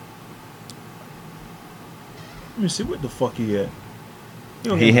 like, let me see what the fuck he had.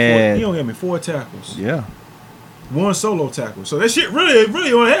 He only got me 4 tackles. Yeah. 1 solo tackle. So that shit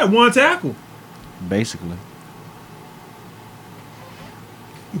really only had 1 tackle. Basically.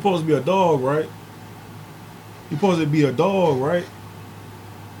 You supposed to be a dog, right? You supposed to be a dog, right?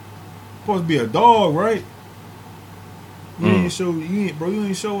 Supposed to be a dog, right? You ain't show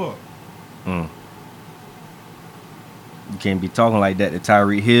up. You can't be talking like that to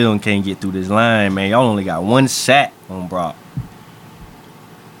Tyreek Hill and can't get through this line, man. Y'all only got 1 sack on Brock.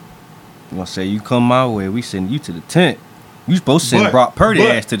 You gonna say you come my way, we send you to the tent. You supposed to send Brock Purdy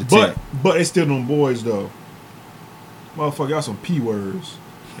ass to the tent. But it's still them boys though. Motherfucker, y'all some P words.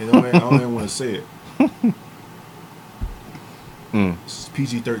 And I don't even want to say it. It's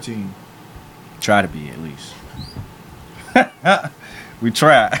PG-13. Try to be at least. We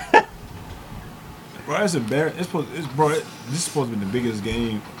try. Bro, it's embarrassing. This is supposed to be the biggest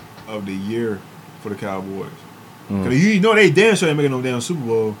game of the year for the Cowboys. Cause you know they damn sure ain't making no damn Super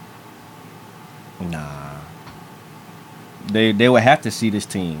Bowl. Nah. They would have to see this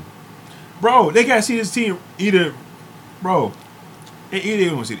team. Bro, they gotta see this team either gonna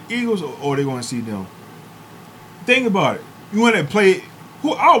see the Eagles or they gonna see them. Think about it. You want to play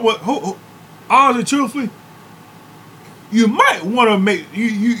honestly, truthfully, you might want to make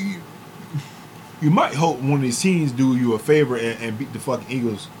you might hope one of these teams do you a favor and beat the fucking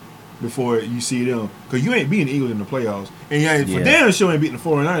Eagles before you see them, because you ain't beating the Eagles in the playoffs, and you ain't for damn sure ain't beating the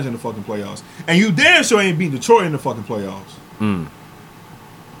 49ers in the fucking playoffs, and you damn sure ain't beating Detroit in the fucking playoffs.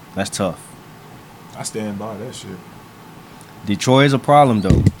 That's tough. I stand by that shit. Detroit is a problem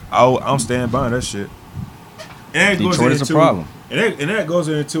though. I'm standing by that shit. And Detroit is a problem. And that goes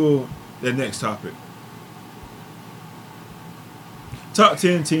into the next topic. Top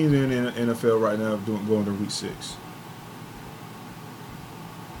 10 teams in the NFL right now going to week 6.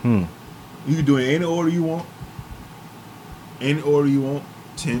 You can do it in any order you want. Any order you want.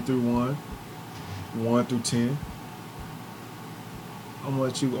 10 through 1. 1 through 10. I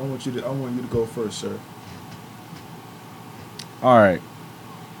want you to go first, sir. All right.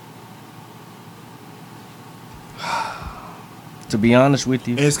 To be honest with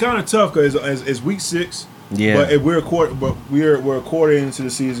you, and it's kind of tough because it's week 6. Yeah. But we're a quarter into the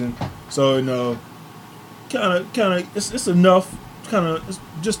season, so you know, kind of, it's enough. It's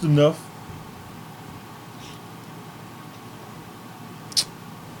just enough.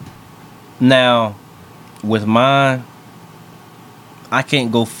 Now, with mine, I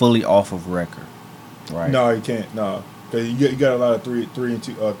can't go fully off of record, right? No, you can't. No, because you got a lot of 3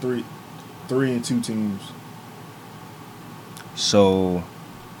 and 2 teams. So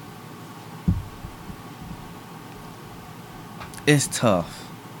it's tough.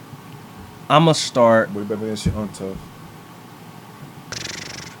 I'ma start. But that shit untough.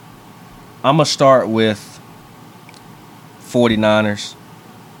 I'ma start with 49ers.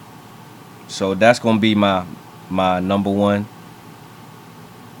 So that's gonna be my number 1.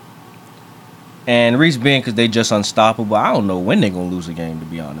 And the reason being because they just unstoppable. I don't know when they're gonna lose a game, to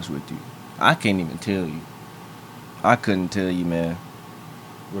be honest with you. I can't even tell you. I couldn't tell you, man.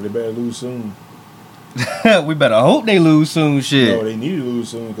 Well, they better lose soon. We better hope they lose soon, shit. No, they need to lose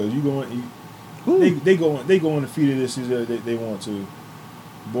soon because they go undefeated this season. They want to.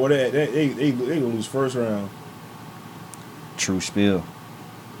 Boy, they gonna lose first round. True spill.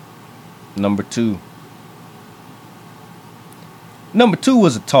 Number 2. Number 2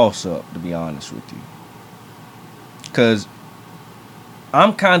 was a toss-up, to be honest with you. Because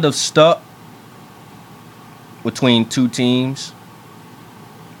I'm kind of stuck between two teams,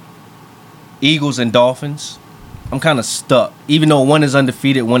 Eagles and Dolphins. I'm kind of stuck. Even though one is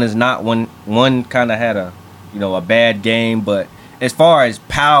undefeated, one is not. One kind of had a bad game. But as far as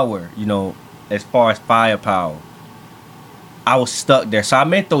power, as far as firepower, I was stuck there. So I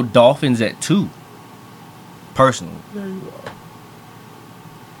may throw Dolphins at 2. Personally. There you are.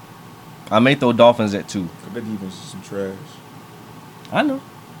 I may throw Dolphins at 2. That defense is some trash. I know.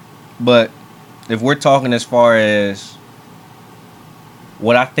 But if we're talking as far as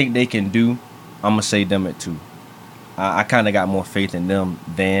what I think they can do, I'm going to say them at 2. I kind of got more faith in them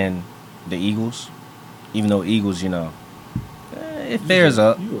than the Eagles. Even though Eagles, it fares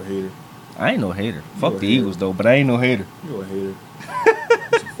up. You a hater. I ain't no hater. Fuck the Eagles, though, but I ain't no hater. You a hater. You're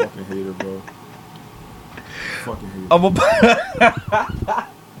a fucking hater, bro. Fucking hater.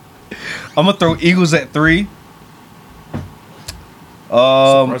 I'm going to throw Eagles at 3.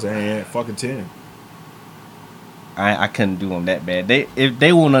 Surprised I ain't at fucking 10. I couldn't do them that bad. If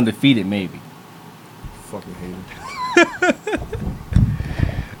they weren't undefeated, maybe. Fucking hater.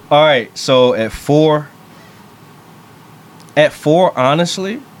 All right, so at 4,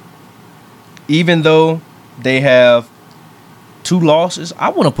 honestly, even though they have 2 losses, I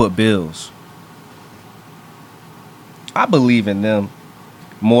want to put Bills. I believe in them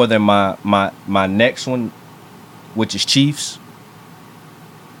more than my next one, which is Chiefs.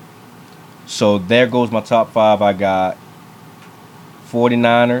 So there goes my top 5. I got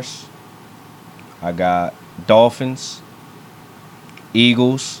 49ers. I got Dolphins,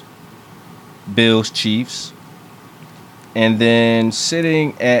 Eagles, Bills, Chiefs. And then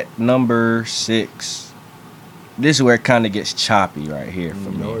sitting at number 6. This is where it kind of gets choppy right here for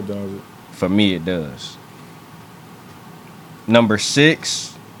me. No, it doesn't. For me, it does. Number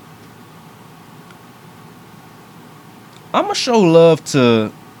 6. I'm going to show love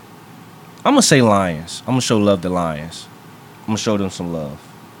to... I'm going to say Lions. I'm going to show love to Lions. I'm going to show them some love.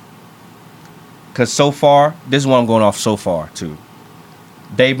 Because so far, this is what I'm going off so far, too.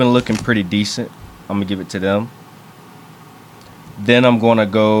 They've been looking pretty decent. I'm going to give it to them. Then I'm going to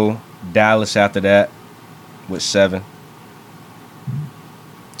go Dallas after that with 7.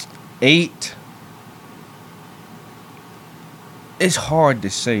 8. It's hard to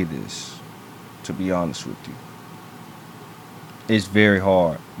say this, to be honest with you. It's very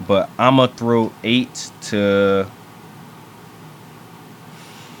hard. But I'm going to throw 8 to...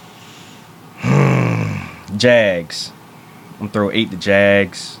 Jags. I'm going to throw 8 to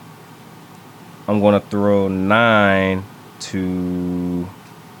Jags. I'm going to throw 9 to...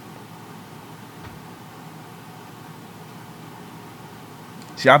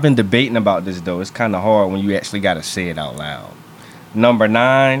 See, I've been debating about this, though. It's kind of hard when you actually got to say it out loud. Number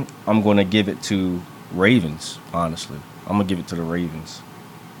 9, I'm going to give it to Ravens, honestly. I'm going to give it to the Ravens.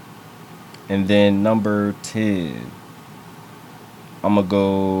 And then number 10, I'm going to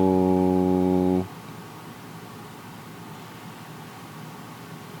go...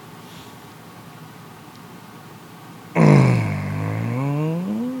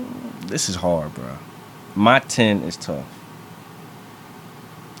 This is hard, bro. My 10 is tough.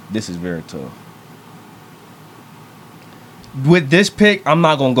 This is very tough. With this pick, I'm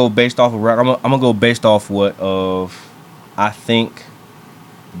not gonna go based off of record. I'm gonna go based off what I think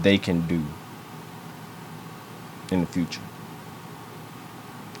they can do in the future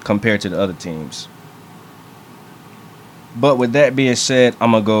compared to the other teams. But with that being said,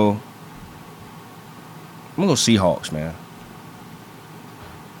 I'm gonna go Seahawks, man.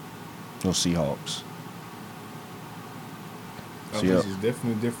 Go Seahawks. So, this is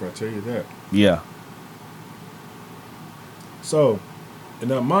definitely different, I'll tell you that. Yeah. So, and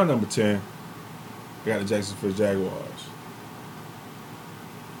now my number 10, I got the Jacksonville Jaguars.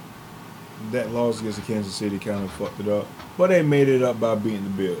 That loss against the Kansas City kind of fucked it up. But they made it up by beating the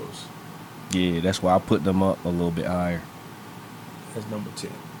Bills. Yeah, that's why I put them up a little bit higher. That's number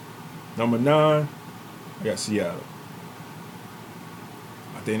 10. Number 9, I got Seattle.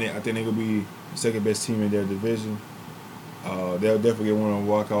 I think they're going to be the second best team in their division. They'll definitely get one of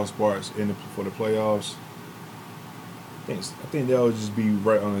the walkout spots for the playoffs. I think they'll just be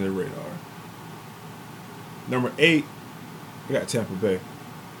right under their radar. Number 8, I got Tampa Bay.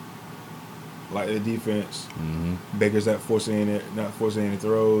 I like their defense. Mm-hmm. Baker's not forcing any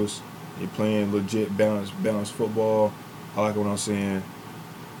throws. They're playing legit balanced football. I like what I'm saying.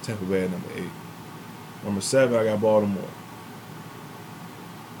 Tampa Bay at number 8. Number 7, I got Baltimore.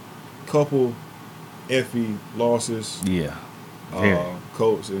 Couple iffy losses. Yeah.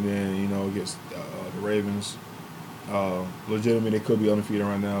 Colts, and then against the Ravens. Legitimately, they could be undefeated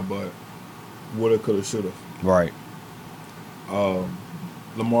right now, but woulda, coulda, shoulda. Right.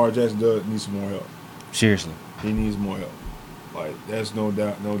 Lamar Jackson does need some more help. Seriously. He needs more help. Like there's no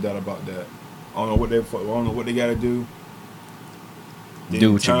doubt about that. I don't know what they got to do.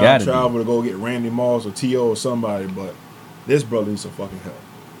 Do what you got to travel do. to go get Randy Moss or T.O. or somebody, but this brother needs some fucking help.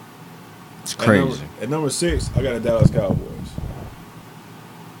 It's crazy. At number 6, I got the Dallas Cowboys.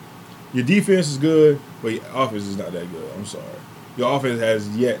 Your defense is good, but your offense is not that good. I'm sorry. Your offense has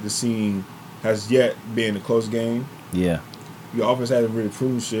yet been a close game. Yeah. Your offense hasn't really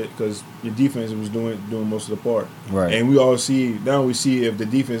proved shit because your defense was doing most of the part. Right. And we see if the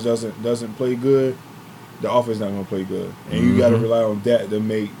defense doesn't play good, the offense not gonna play good, and you got to rely on that to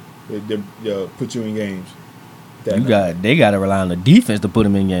make put you in games. They got to rely on the defense to put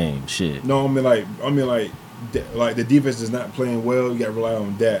them in games. Shit. No, I mean like the defense is not playing well. You got to rely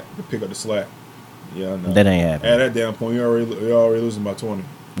on that to pick up the slack. Yeah, no. That ain't happening. At that damn point, you're already losing by 20.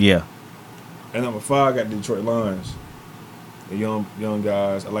 Yeah. And number 5, I got the Detroit Lions. The young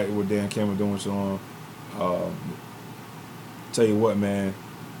guys. I like what Dan Campbell doing to them. Tell you what, man.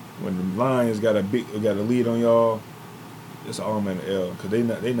 When the Lions got a lead on y'all, it's an arm and an L because they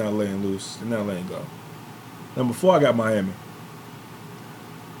not letting loose. They're not letting go. Number 4, I got Miami.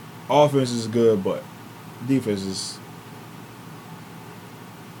 Offense is good, but defense is.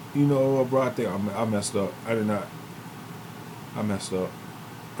 You know what, bro? I think I messed up. I messed up.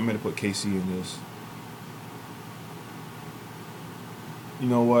 I meant to put KC in this. You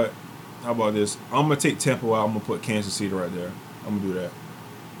know what? How about this? I'm gonna take Tampa out. I'm gonna put Kansas City right there. I'm gonna do that.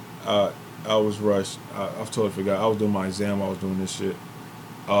 I was rushed. I totally forgot. I was doing my exam. I was doing this shit.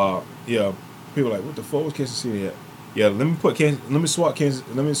 Yeah. People are like, what the fuck was Kansas City at? Yeah. Let me swap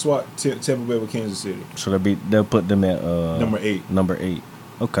Tampa Bay with Kansas City. So they'll put them at number 8. Number 8.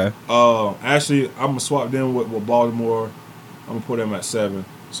 Okay. Actually, I'm gonna swap them with Baltimore. I'm gonna put them at 7.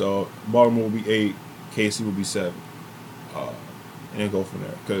 So Baltimore will be 8. KC will be 7. And then go from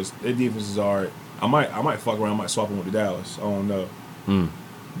there because their defense is alright. I might fuck around. I might swap them with the Dallas. I don't know.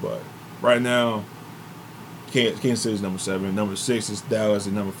 But right now, Kansas City is number 7. Number 6 is Dallas,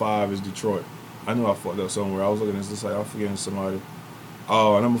 and number 5 is Detroit. I knew I fucked up somewhere. I was looking at this like I'm forgetting somebody.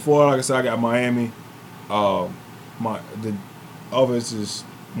 Number 4, like I said, I got Miami. The offense is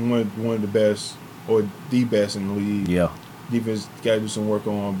one of the best or the best in the league. Yeah. Defense got to do some work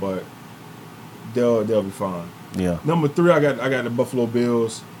on, but they'll be fine. Yeah. Number 3, I got the Buffalo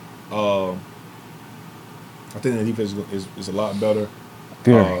Bills. I think the defense is a lot better.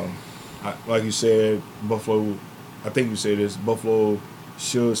 Like you said, Buffalo. I think you said this. Buffalo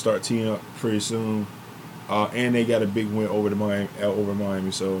should start teeing up pretty soon, and they got a big win over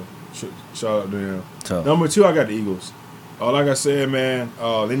Miami. So shout out to them. Tough. Number 2, I got the Eagles. Like I said, man,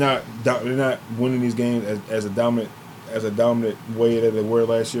 they're not winning these games as a dominant way that they were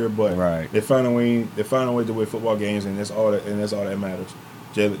last year, but they find a way to win football games, and that's all that matters.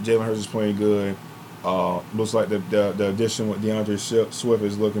 Jalen Hurts is playing good. Looks like the addition with DeAndre Swift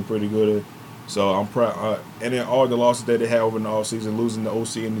is looking pretty good. So I'm proud. And then all the losses that they had over in the offseason, losing the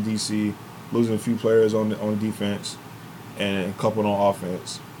OC and the DC, losing a few players on defense, and a couple on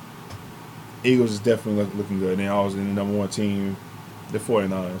offense. Eagles is definitely looking good. And they always in the number 1 team, the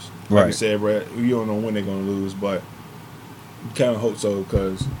 49ers. Like I said, Brad, you don't know when they're going to lose, but you kind of hope so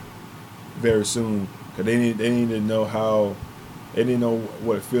because very soon, because they need to know how, they didn't know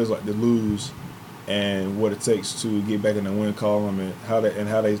what it feels like to lose and what it takes to get back in the win column and how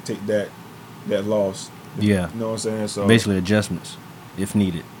they take that loss. Yeah. You know what I'm saying? So basically adjustments if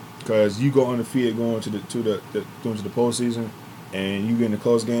needed. Because you go undefeated going to the postseason, and you get in a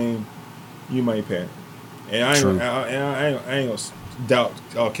close game, you might panic. And I ain't gonna doubt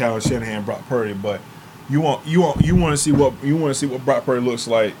Kyle Shanahan, Brock Purdy, but you want to see what Brock Purdy looks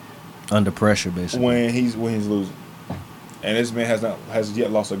like under pressure, basically when he's losing. And this man has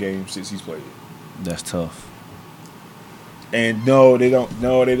yet lost a game since he's played. That's tough. And no, they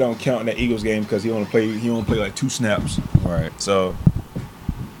don't count that Eagles game because he only played like 2 snaps. Right. So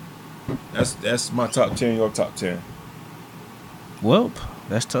that's my top 10. Your top 10. Well,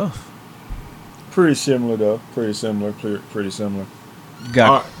 that's tough. Pretty similar though. Pretty similar.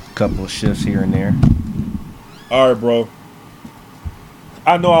 Got a couple of shifts here and there. All right, bro.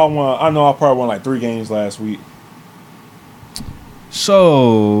 I know I probably won like 3 games last week.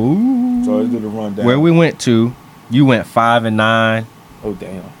 So let's do the rundown. Where we went to, you went 5-9. Oh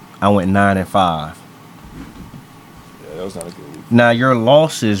damn. I went 9-5. Yeah, that was not a good week. Now your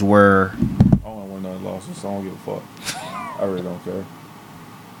losses were. I don't want no losses. So I don't give a fuck. I really don't care.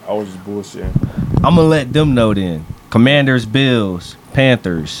 I was just bullshitting. I'm gonna let them know then. Commanders, Bills,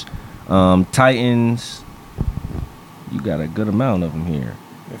 Panthers, Titans. You got a good amount of them here.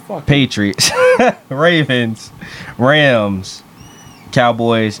 Yeah, Patriots, Ravens, Rams,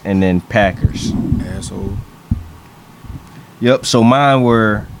 Cowboys, and then Packers. Asshole. Yep. So mine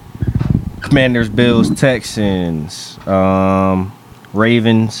were Commanders, Bills, Texans,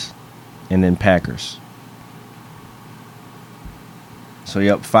 Ravens, and then Packers. So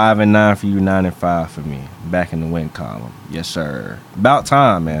yep, 5 and 9 for you, 9 and 5 for me. Back in the win column. Yes, sir. About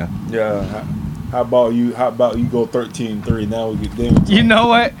time, man. Yeah. How about you go 13-3? Now we get You know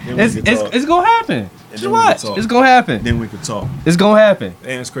what? It's gonna happen. Just watch. It's gonna happen. Then we can talk. It's gonna happen.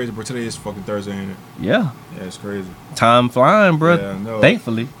 And it's crazy, but today is fucking Thursday, ain't it? Yeah. Yeah, it's crazy. Time flying, bro. Yeah, I know.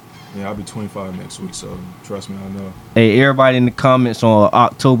 Thankfully. Yeah, I'll be 25 next week, so trust me, I know. Hey, everybody in the comments on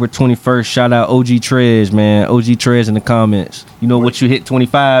October 21st, shout out OG Trez, man. OG Trez in the comments. You know what you hit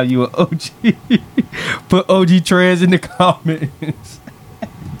 25, you an OG. Put OG Trez in the comments.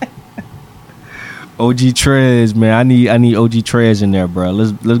 OG Trez, man. I need OG Trez in there, bro.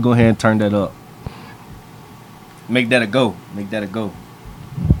 Let's go ahead and turn that up. Make that a go.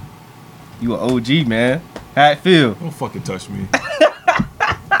 You an OG, man. How it feel? Don't fucking touch me.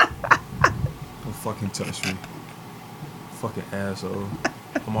 Fucking touch me. Fucking asshole.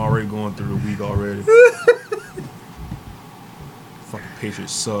 I'm already going through the week already. Fucking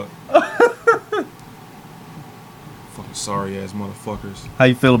Patriots suck. Fucking sorry ass motherfuckers. How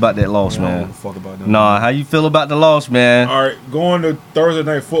you feel about that loss, I don't man? give a fuck about that. Nah, how you feel about the loss, man? Alright, going to Thursday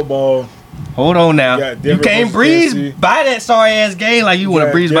night football. Hold on now. You You can't breeze by that sorry ass game like you want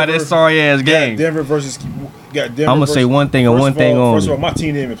to breeze by that sorry ass game. Denver versus I'm gonna say one thing and one thing only. First of all, my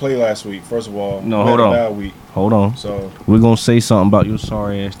team didn't even play last week. First of all, no, hold on. Bad week. Hold on. So we're gonna say something about your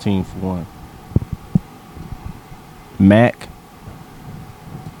sorry ass team for one. Mac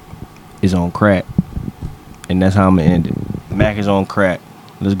is on crack, and that's how I'm gonna end it. Mac is on crack.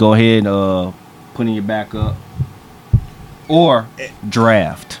 Let's go ahead and put in your backup or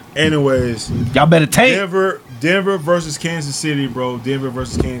draft. Anyways, y'all better take Denver versus Kansas City, bro. Denver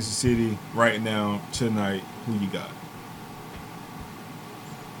versus Kansas City right now tonight. Who you got?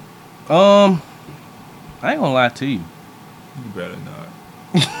 I ain't gonna lie to you. You better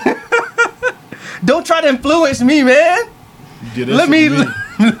not. Don't try to influence me, man. You did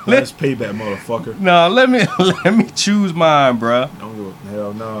let's payback, motherfucker. No, let me choose mine, bro. Don't go.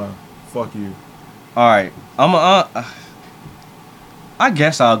 Hell nah. Fuck you. All right, I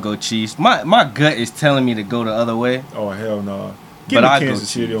guess I'll go Chiefs. My gut is telling me to go the other way. Oh hell nah. Give me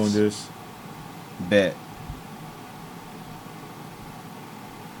Kansas City on this. Bet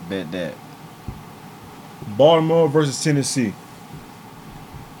that. Baltimore versus Tennessee.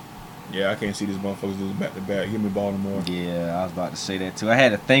 Yeah, I can't see these motherfuckers losing back to back. Give me Baltimore. Yeah, I was about to say that too. I had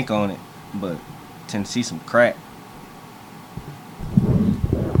to think on it, but Tennessee some crack.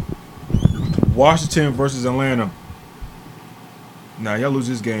 Washington versus Atlanta. Nah, y'all lose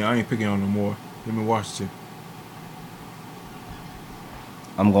this game. I ain't picking on no more. Give me Washington.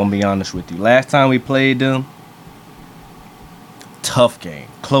 I'm gonna be honest with you. Last time we played them, tough game,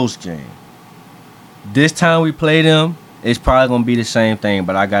 close game. This time we play them, it's probably gonna be the same thing,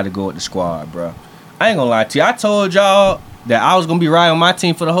 but I gotta go with the squad, bro. I ain't gonna lie to you. I told y'all that I was gonna be riding on my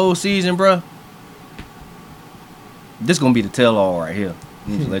team for the whole season, bro. This gonna be the tell-all right here. Let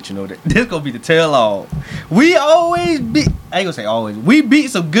me just let you know that this gonna be the tell-all. We always beat. I ain't gonna say always. We beat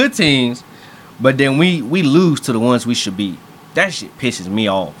some good teams, but then we lose to the ones we should beat. That shit pisses me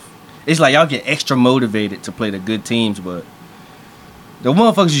off. It's like y'all get extra motivated to play the good teams, but the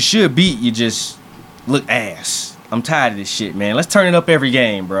motherfuckers you should beat, you just look ass. I'm tired of this shit, man. Let's turn it up every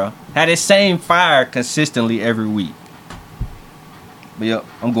game, bro. Have this same fire consistently every week. But yep,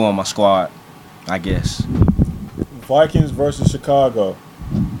 I'm going my squad, I guess. Vikings versus Chicago.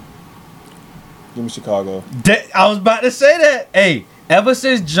 Give me Chicago. I was about to say that. Hey, ever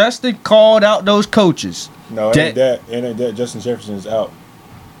since Justin called out those coaches. No, it ain't that. Justin Jefferson is out.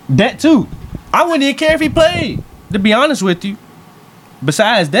 That too. I wouldn't even care if he played, to be honest with you.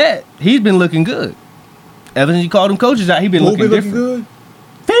 Besides that, he's been looking good. Ever since you called them coaches out, he's been looking different. Good?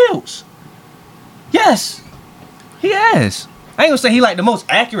 Fields. Yes. He has. I ain't gonna say he like the most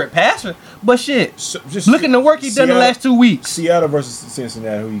accurate passer, but shit. Just look at the work he done the last 2 weeks. Seattle versus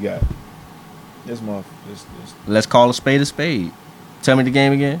Cincinnati. Who you got? This month. Let's call a spade a spade. Tell me the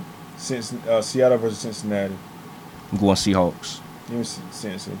game again. Seattle versus Cincinnati. I'm going Seahawks. Give me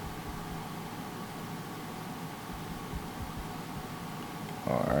Cincy.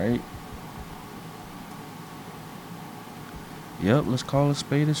 All right. Yep, let's call a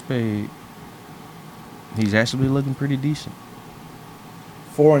spade a spade. He's actually looking pretty decent.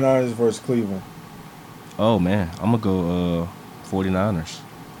 49ers versus Cleveland. Oh, man. I'm going to go 49ers.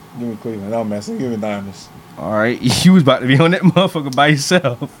 Give me Cleveland. No, man. So give me Niners. All right. You was about to be on that motherfucker by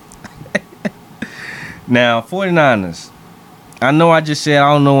yourself. Now, 49ers. I know I just said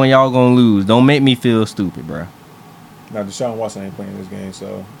I don't know when y'all going to lose. Don't make me feel stupid, bro. Now Deshaun Watson ain't playing this game,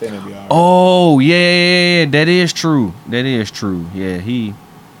 so they gonna be all right. Oh yeah, that is true. Yeah,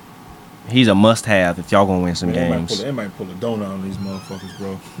 he's a must-have if y'all gonna win some games. They might pull a donut on these motherfuckers,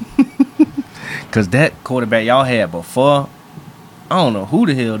 bro. Cause that quarterback y'all had before, I don't know who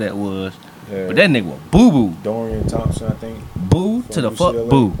the hell that was, but that nigga was boo-boo. Dorian Thompson, I think. Boo to the fuck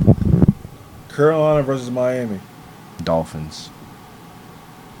boo. Carolina versus Miami. Dolphins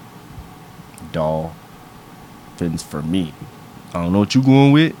for me. I don't know what you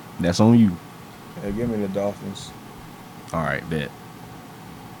going with. That's on you. Yeah, give me the Dolphins. All right, bet.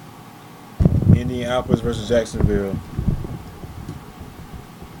 Indianapolis versus Jacksonville.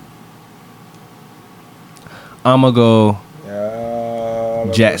 I'ma go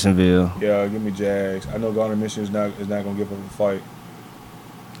Yeah, Jacksonville. Yeah, give me Jags. I know Gardner Minshew is not gonna give up a fight.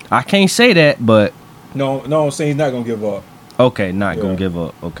 I can't say that, but No, I'm saying he's not gonna give up. okay, not gonna give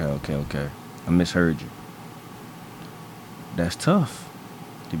up. Okay. I misheard you. That's tough,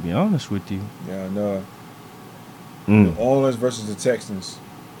 to be honest with you. Yeah, I know. New Orleans versus the Texans.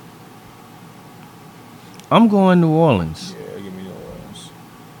 I'm going New Orleans. Yeah, give me New Orleans.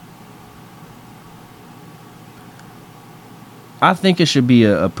 I think it should be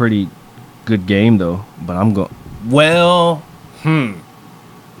a pretty good game, though. But I'm going... Well,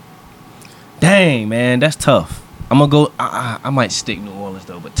 Dang, man, that's tough. I'm going to go... I might stick New Orleans,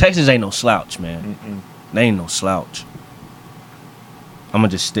 though. But Texans ain't no slouch, man. They ain't no slouch. I'm going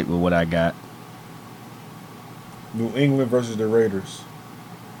to just stick with what I got. New England versus the Raiders.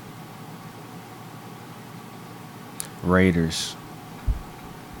 Raiders.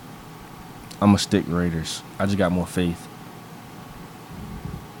 I'm going to stick Raiders. I just got more faith.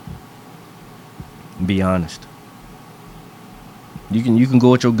 Be honest. You can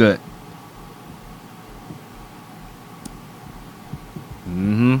go with your gut.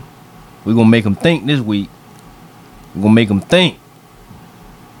 We're going to make them think this week. We're going to make them think.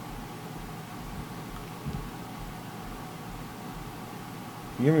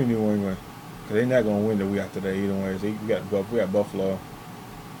 Give me New England. Because they're not going to win the week after that either way. We got Buffalo.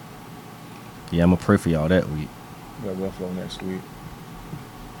 Yeah, I'm going to pray for y'all that week. We got Buffalo next week.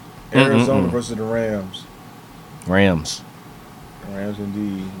 Arizona versus the Rams. Rams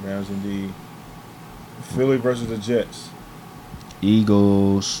indeed. Philly versus the Jets.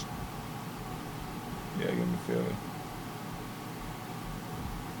 Eagles. Yeah, give me Philly.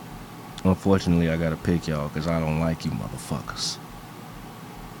 Unfortunately, I got to pick y'all because I don't like you motherfuckers.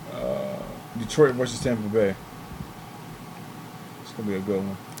 Detroit versus Tampa Bay. It's going to be a good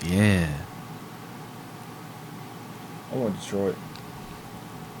one. Yeah. I want Detroit.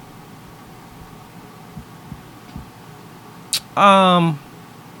 I'm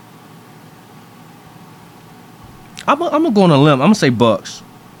gonna go on a limb. I'm gonna say Bucks.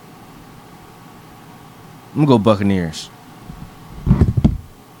 I'm gonna go Buccaneers.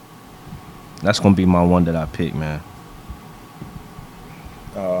 That's gonna be my one that I pick, man.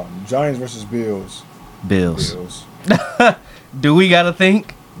 Giants versus Bills. Bills. Do we gotta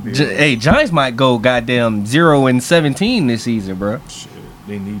think? Hey, Giants might go goddamn 0-17 this season, bro. Shit,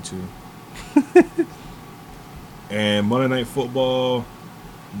 they need to. And Monday Night Football,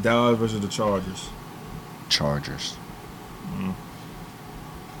 Dallas versus the Chargers. Chargers.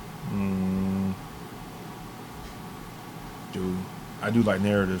 Dude, I do like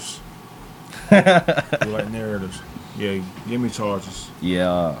narratives. Yeah, give me Chargers.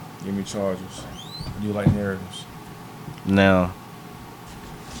 Yeah. Give me Chargers. I do like narratives. Now,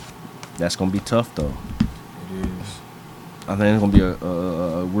 that's gonna be tough though. It is. I think it's gonna be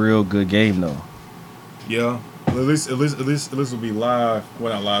a real good game though. Yeah. Well, at least it'll be live.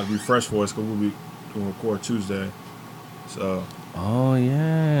 Well, not live. It'll be fresh for us because we'll record Tuesday. So. Oh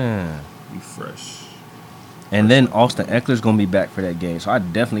yeah. Be fresh. And then Austin Eckler's gonna be back for that game, so I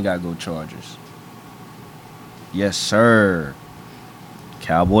definitely gotta go Chargers. Yes, sir.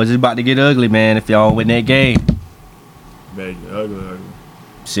 Cowboys is about to get ugly, man. If y'all win that game. Better get ugly.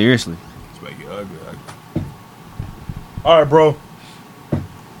 Seriously. It's better get ugly. All right, bro.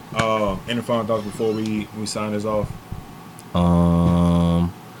 Any final thoughts before we sign this off? All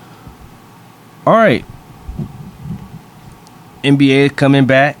right. NBA coming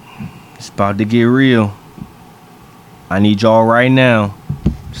back. It's about to get real. I need y'all right now.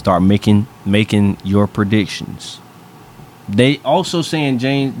 Start making your predictions. They also saying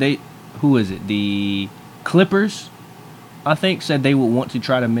who is it? The Clippers, I think, said they would want to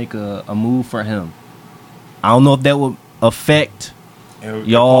try to make a move for him. I don't know if that would affect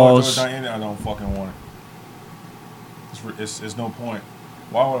y'all's. I don't fucking want it. It's no point.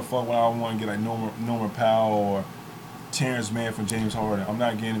 Why would I want to get like Norman Powell or Terrence Mann from James Harden? I'm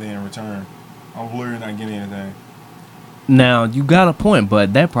not getting anything in return. I'm literally not getting anything. Now you got a point,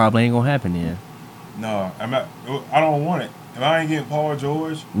 but that probably ain't gonna happen then. No, I'm not. I don't want it. If I ain't getting Paul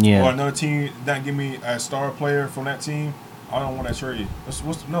George Yeah. or another team not give me a star player from that team, I don't want that trade.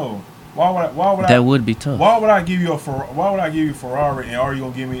 No? Why would I? That would be tough. Why would I give you Why would I give you Ferrari and are you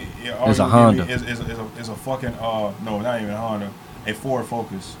gonna give me? It's a Honda. Is a fucking no, not even a Honda. A Ford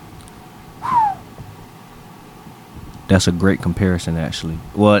Focus. That's a great comparison, actually.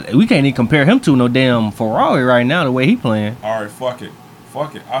 Well, we can't even compare him to no damn Ferrari right now. The way he playing. All right, fuck it.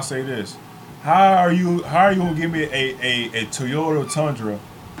 I'll say this. How are you gonna give me a Toyota Tundra,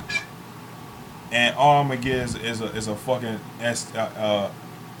 and all I'm gonna get is a fucking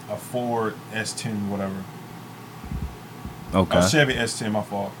a Ford S10 whatever. Okay. A Chevy S10, my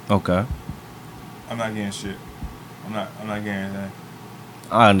fault. Okay. I'm not getting shit. I'm not getting anything.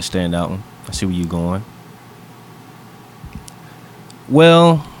 I understand that one. I see where you going.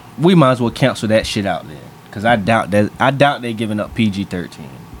 Well, we might as well cancel that shit out then, cause I doubt they giving up PG-13.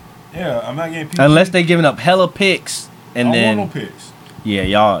 Yeah, I'm not getting PG. Unless they giving up hella picks, and I don't then want no picks. Yeah,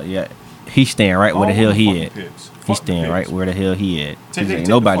 y'all. Yeah, he's staying right where the hell he at. He's staying right where the hell he at. Ain't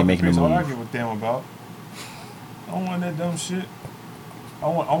nobody making a move. I don't give a damn about. I don't want that dumb shit. I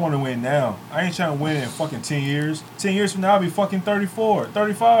want to win now. I ain't trying to win in fucking 10 years. 10 years from now, I'll be fucking 34,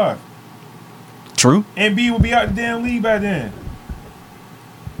 35. True. And B will be out the damn league by then.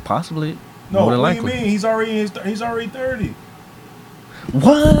 Possibly. No, more than what likely. do you mean? He's already 30.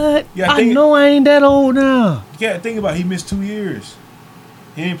 What? I know I ain't that old now. You gotta think about it. He missed 2 years.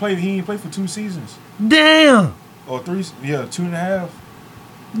 He ain't played for 2 seasons. Damn. Or 3, 2.5.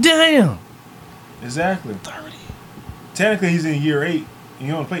 Damn. Exactly. 30. Technically, he's in year 8.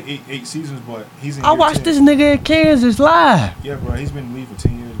 He only played 8 seasons, but he's in I year watched 10. this nigga in Kansas live. Yeah, bro. He's been in the league for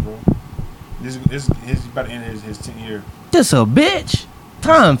 10 years, bro. He's about to end his 10th year. Just a bitch.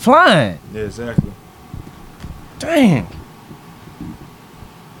 Time flying. Yeah, exactly. Damn.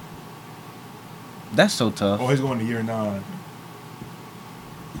 That's so tough. Oh, he's going to year 9.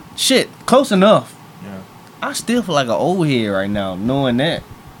 Shit, close enough. Yeah. I still feel like an old head right now, knowing that.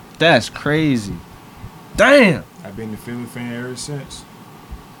 That's crazy. Damn. I've been a Philly fan ever since.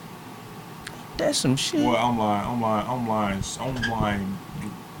 That's some shit. Well, I'm lying.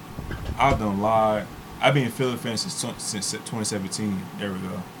 I've done lied. I've been a Philly fan since 2017. There we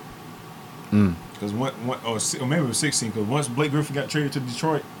go. Because or maybe it was 16. Because once Blake Griffin got traded to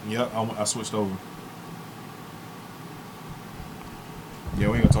Detroit, I switched over. Yeah,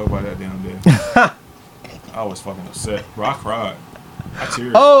 we ain't gonna talk about that damn day. I was fucking upset, bro. I cried. I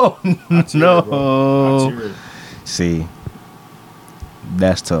teared. Oh no! no! I teared. See,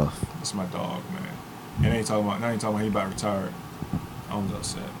 that's tough. That's my dog, man. And ain't talking about he about retired. I was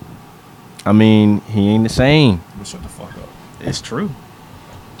upset. I mean, he ain't the same. But shut the fuck up. It's true.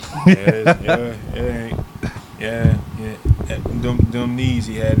 It ain't. Yeah. Them knees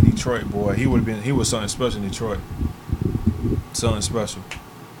he had in Detroit, boy. He was something special in Detroit. Something special.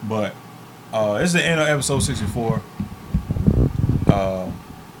 But this is the end of episode 64. I'm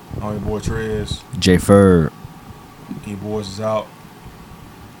your boy Trez. J. Ferg. You boys is out.